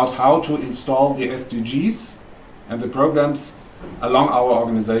think about how to install the SDGs and the programs along our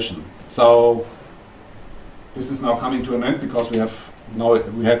organization. So this is now coming to an end because we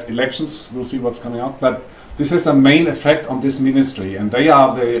had elections. We'll see what's coming out. But this is a main effect on this ministry, and they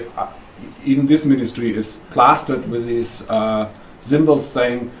are even this ministry is plastered with these symbols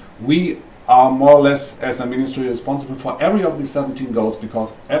saying we are more or less as a ministry responsible for every of these 17 goals,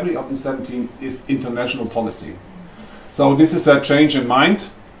 because every of these 17 is international policy. So this is a change in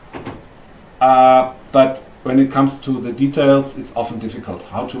mind, but when it comes to the details, it's often difficult.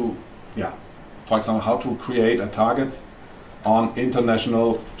 How to, for example, how to create a target on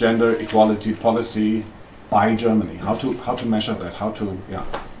international gender equality policy by Germany. How to measure that?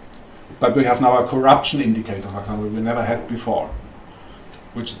 But we have now a corruption indicator, for example, we never had before,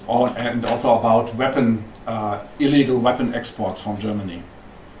 which and also about illegal weapon exports from Germany.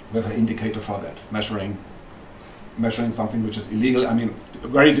 We have an indicator for that, measuring something which is illegal. I mean,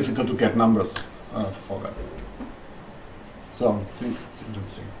 very difficult to get numbers for that. So I think it's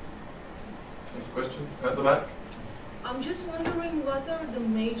interesting. Next question at the back. I'm just wondering, what are the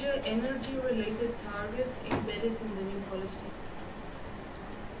major energy-related targets embedded in the new policy?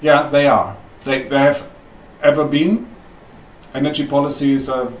 Yeah, they are. They have ever been. Energy policy is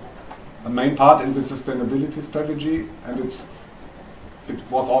a main part in the sustainability strategy, and it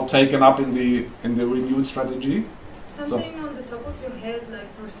was all taken up in the renewed strategy. Something on the top of your head, like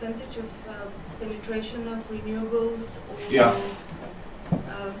percentage of penetration of renewables, or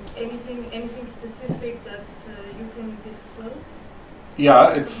anything specific that you can disclose?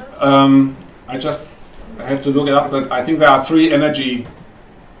 Yeah, it's. I just have to look it up, but I think there are 3 energy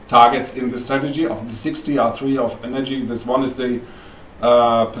targets in the strategy. Of the 60 are 3 of energy. This one is the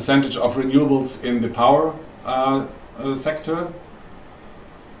percentage of renewables in the power sector.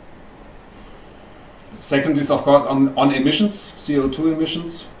 Second is, of course, on emissions, CO2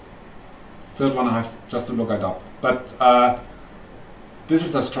 emissions. Third one, I have just to look it up. But this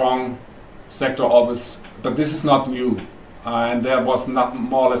is a strong sector always, but this is not new. And there was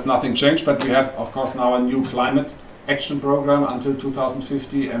more or less nothing changed, but we have, of course, now a new climate action program until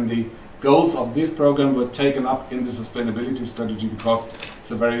 2050, and the goals of this program were taken up in the sustainability strategy because it's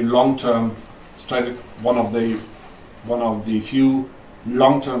a very long-term strategy, one of the one of the few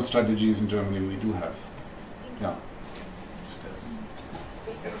long-term strategies in Germany we do have. Yeah.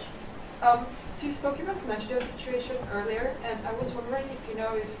 So you spoke about the Nigeria situation earlier, and I was wondering if you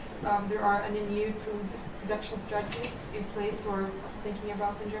know if there are any new food production strategies in place or thinking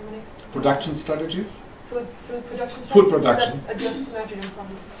about in Germany? Production strategies? Food production strategies Food production. that address the nitrogen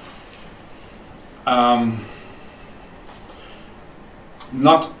problem.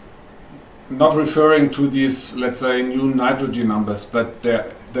 Not referring to these, let's say, new nitrogen numbers, but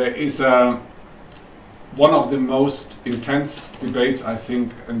there is one of the most intense debates, I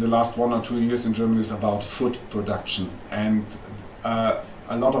think, in the last 1 or 2 years in Germany is about food production and a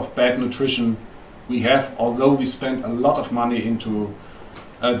lot of bad nutrition we have, although we spend a lot of money into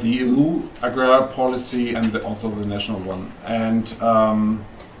the EU agrar policy and also the national one. And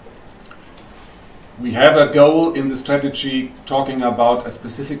we have a goal in the strategy talking about a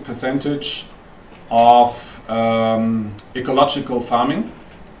specific percentage of ecological farming,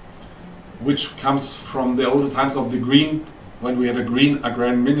 which comes from the old times of the green, when we had a green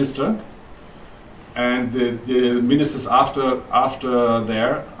agrarian minister. And the ministers after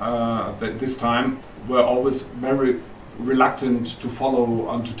this time were always very reluctant to follow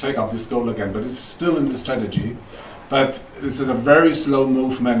and to take up this goal again, but it's still in the strategy. But this is a very slow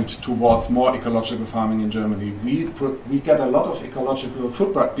movement towards more ecological farming in Germany. We get a lot of ecological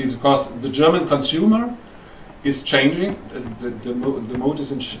food because the German consumer is changing, the mode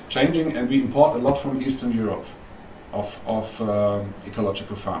is changing, and we import a lot from Eastern Europe of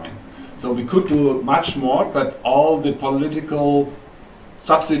ecological farming. So we could do much more, but all the political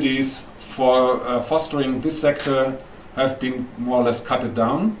subsidies for fostering this sector have been more or less cut it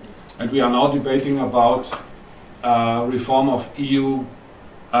down, and we are now debating about reform of EU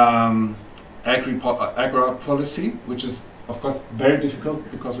agri policy, which is of course very difficult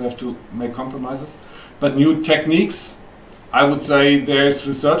because we have to make compromises. But new techniques, I would say there is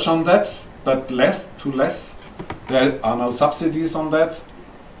research on that, but less. There are no subsidies on that.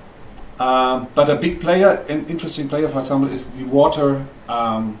 But a big player, an interesting player, for example, is the water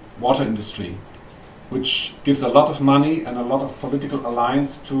industry, which gives a lot of money and a lot of political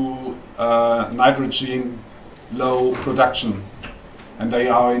alliance to nitrogen low production, and they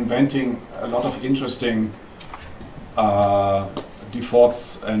are inventing a lot of interesting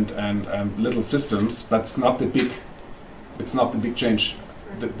defaults and little systems, but it's not the big change.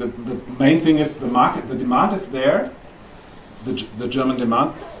 The main thing is the market. The demand is there, the German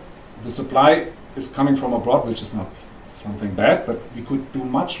demand. The supply is coming from abroad, which is not something bad, but we could do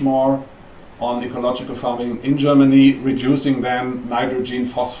much more on ecological farming in Germany, reducing then nitrogen,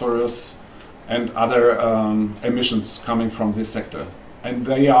 phosphorus, and other emissions coming from this sector. And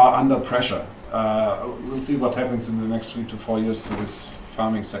they are under pressure. We'll see what happens in the next 3 to 4 years to this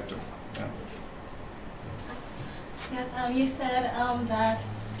farming sector. Yeah. Yes, you said that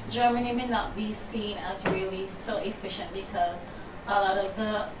Germany may not be seen as really so efficient because a lot of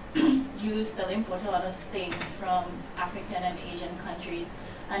the you still import a lot of things from African and Asian countries,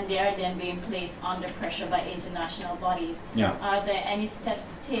 and they are then being placed under pressure by international bodies. Yeah. Are there any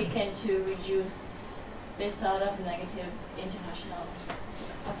steps taken to reduce this sort of negative international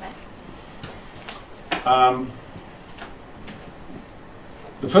effect?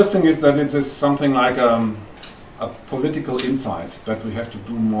 The first thing is that it is something like a political insight that we have to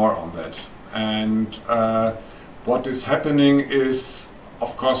do more on that. And what is happening is,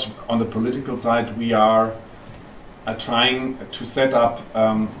 of course, on the political side, we are trying to set up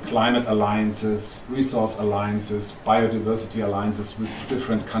climate alliances, resource alliances, biodiversity alliances with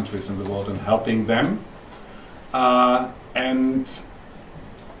different countries in the world and helping them. And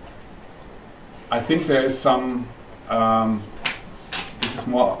I think there is some, this is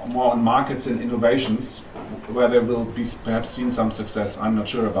more on markets and innovations, where there will be perhaps seen some success. I'm not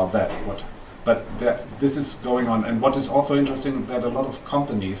sure about that. But this is going on. And what is also interesting, that a lot of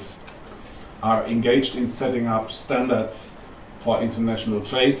companies are engaged in setting up standards for international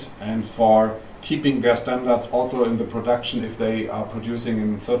trade and for keeping their standards also in the production if they are producing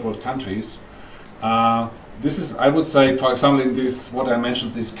in third world countries. This is, I would say, for example, in this, what I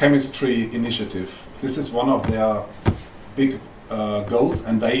mentioned, this chemistry initiative, this is one of their big goals,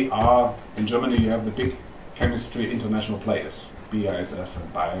 and they are, in Germany you have the big chemistry international players, BASF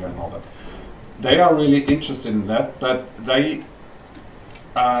and Bayer and all that. They are really interested in that, but they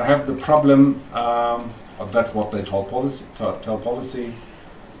have the problem, that's what they tell policy,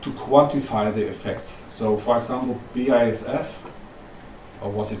 to quantify the effects. So, for example, BASF, or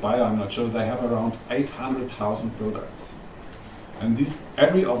was it Bayer, I'm not sure, they have around 800,000 products. And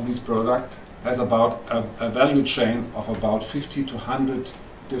every of these products has about a value chain of about 50 to 100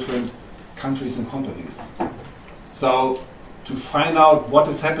 different countries and companies. So to find out what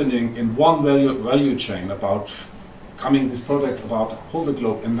is happening in one value chain about coming these products about whole the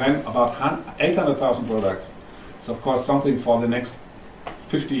globe, and then about 800,000 products, it's of course something for the next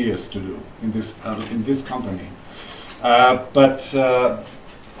 50 years to do in this company. But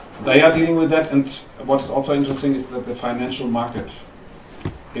they are dealing with that, and what is also interesting is that the financial market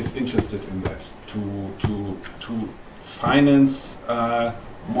is interested in that to finance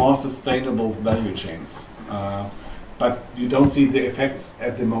more sustainable value chains. But you don't see the effects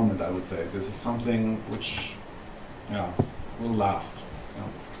at the moment, I would say. This is something which will last.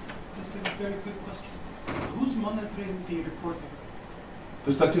 Just a very quick question. Who's monitoring the reporting?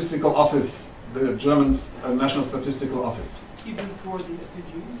 The statistical office, the German National Statistical Office. Even for the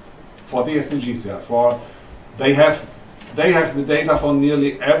SDGs? For the SDGs, yeah. They have the data for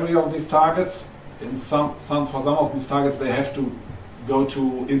nearly every of these targets. For some of these targets, they have to go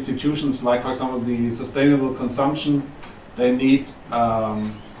to institutions like, for example, the sustainable consumption. They need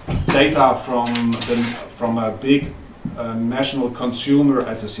data from a big national consumer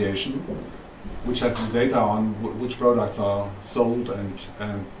association, which has the data on which products are sold and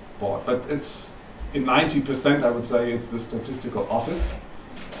bought. But it's in 90%, I would say, it's the statistical office,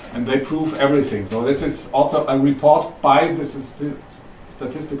 and they prove everything. So this is also a report by the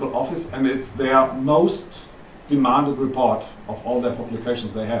statistical office, and it's their most demanded report of all their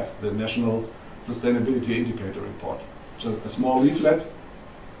publications they have, the National Sustainability Indicator Report. So a small leaflet,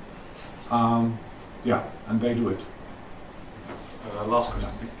 and they do it. Last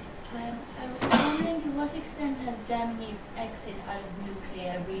question. I was wondering to what extent has Germany's exit out of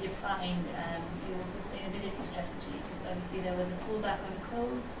nuclear redefined your sustainability strategy? Because obviously there was a pullback on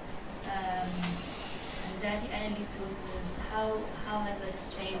coal and dirty energy sources. How has this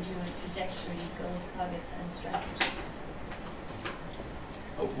changed your trajectory, goals, targets, and strategies?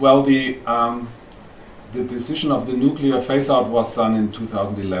 Well, the decision of the nuclear phase-out was done in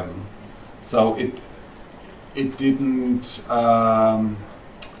 2011, so it didn't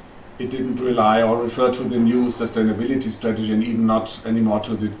rely or refer to the new sustainability strategy, and even not anymore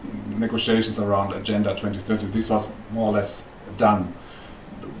to the negotiations around Agenda 2030. This was more or less done.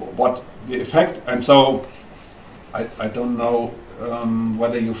 What the effect, and so I don't know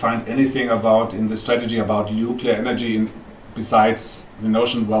whether you find anything about in the strategy about nuclear energy besides the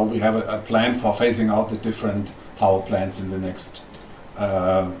notion, well, we have a plan for phasing out the different power plants in the next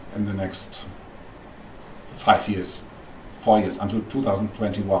 4 years until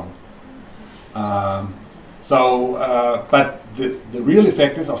 2021. But the real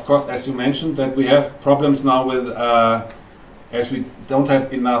effect is, of course, as you mentioned, that we have problems now with, as we don't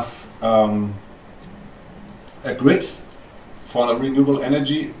have enough a grid for the renewable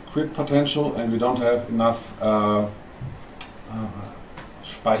energy grid potential, and we don't have enough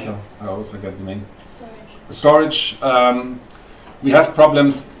Speicher, I always forget the name. Storage. We have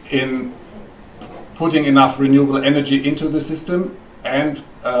problems in putting enough renewable energy into the system, and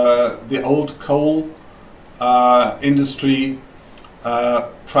the old coal industry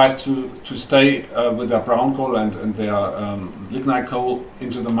tries to stay with their brown coal and their lignite coal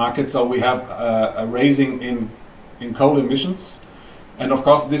into the market. So we have a raising in coal emissions, and of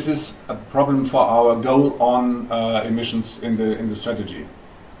course this is a problem for our goal on emissions in the strategy,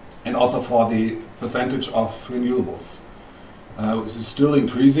 and also for the percentage of renewables. This is still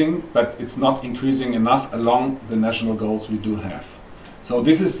increasing, but it's not increasing enough along the national goals we do have. So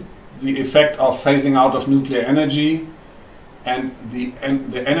this is the effect of phasing out of nuclear energy, and the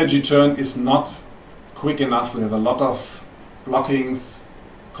energy turn is not quick enough. We have a lot of blockings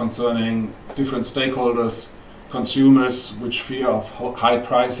concerning different stakeholders, consumers which fear of high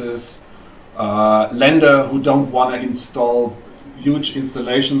prices, lender who don't want to install huge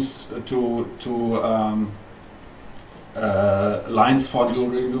installations to lines for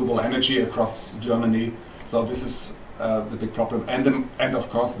renewable energy across Germany. So this is the big problem, and of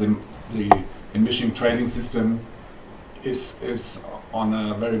course the emission trading system is on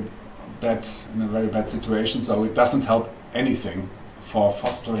a very bad situation. So it doesn't help anything for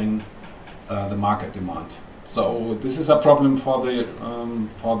fostering the market demand. So this is a problem for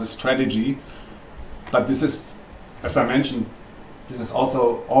the strategy, but this is, as I mentioned, this is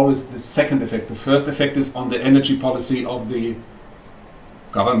also always the second effect. The first effect is on the energy policy of the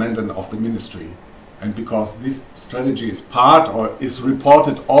government and of the ministry. And because this strategy is part or is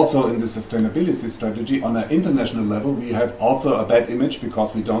reported also in the sustainability strategy on an international level, we have also a bad image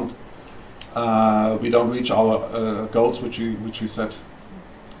because we don't reach our goals which we set.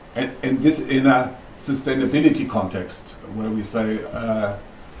 And this in a sustainability context where we say,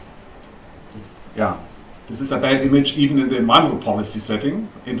 this is a bad image even in the environmental policy setting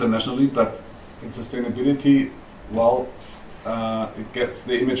internationally, but in sustainability well, it gets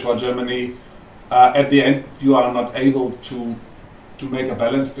the image for Germany. At the end, you are not able to make a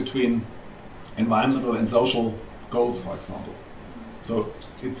balance between environmental and social goals, for example. So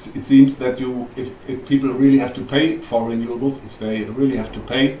it seems that if people really have to pay for renewables, if they really have to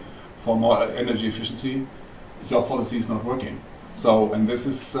pay for more energy efficiency, your policy is not working. So, and this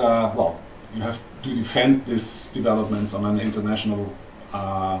is, well, you have to defend these developments on an international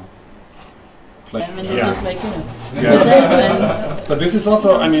plane. Yeah. Like, you know. Yeah. But this is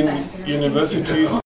also, I mean, universities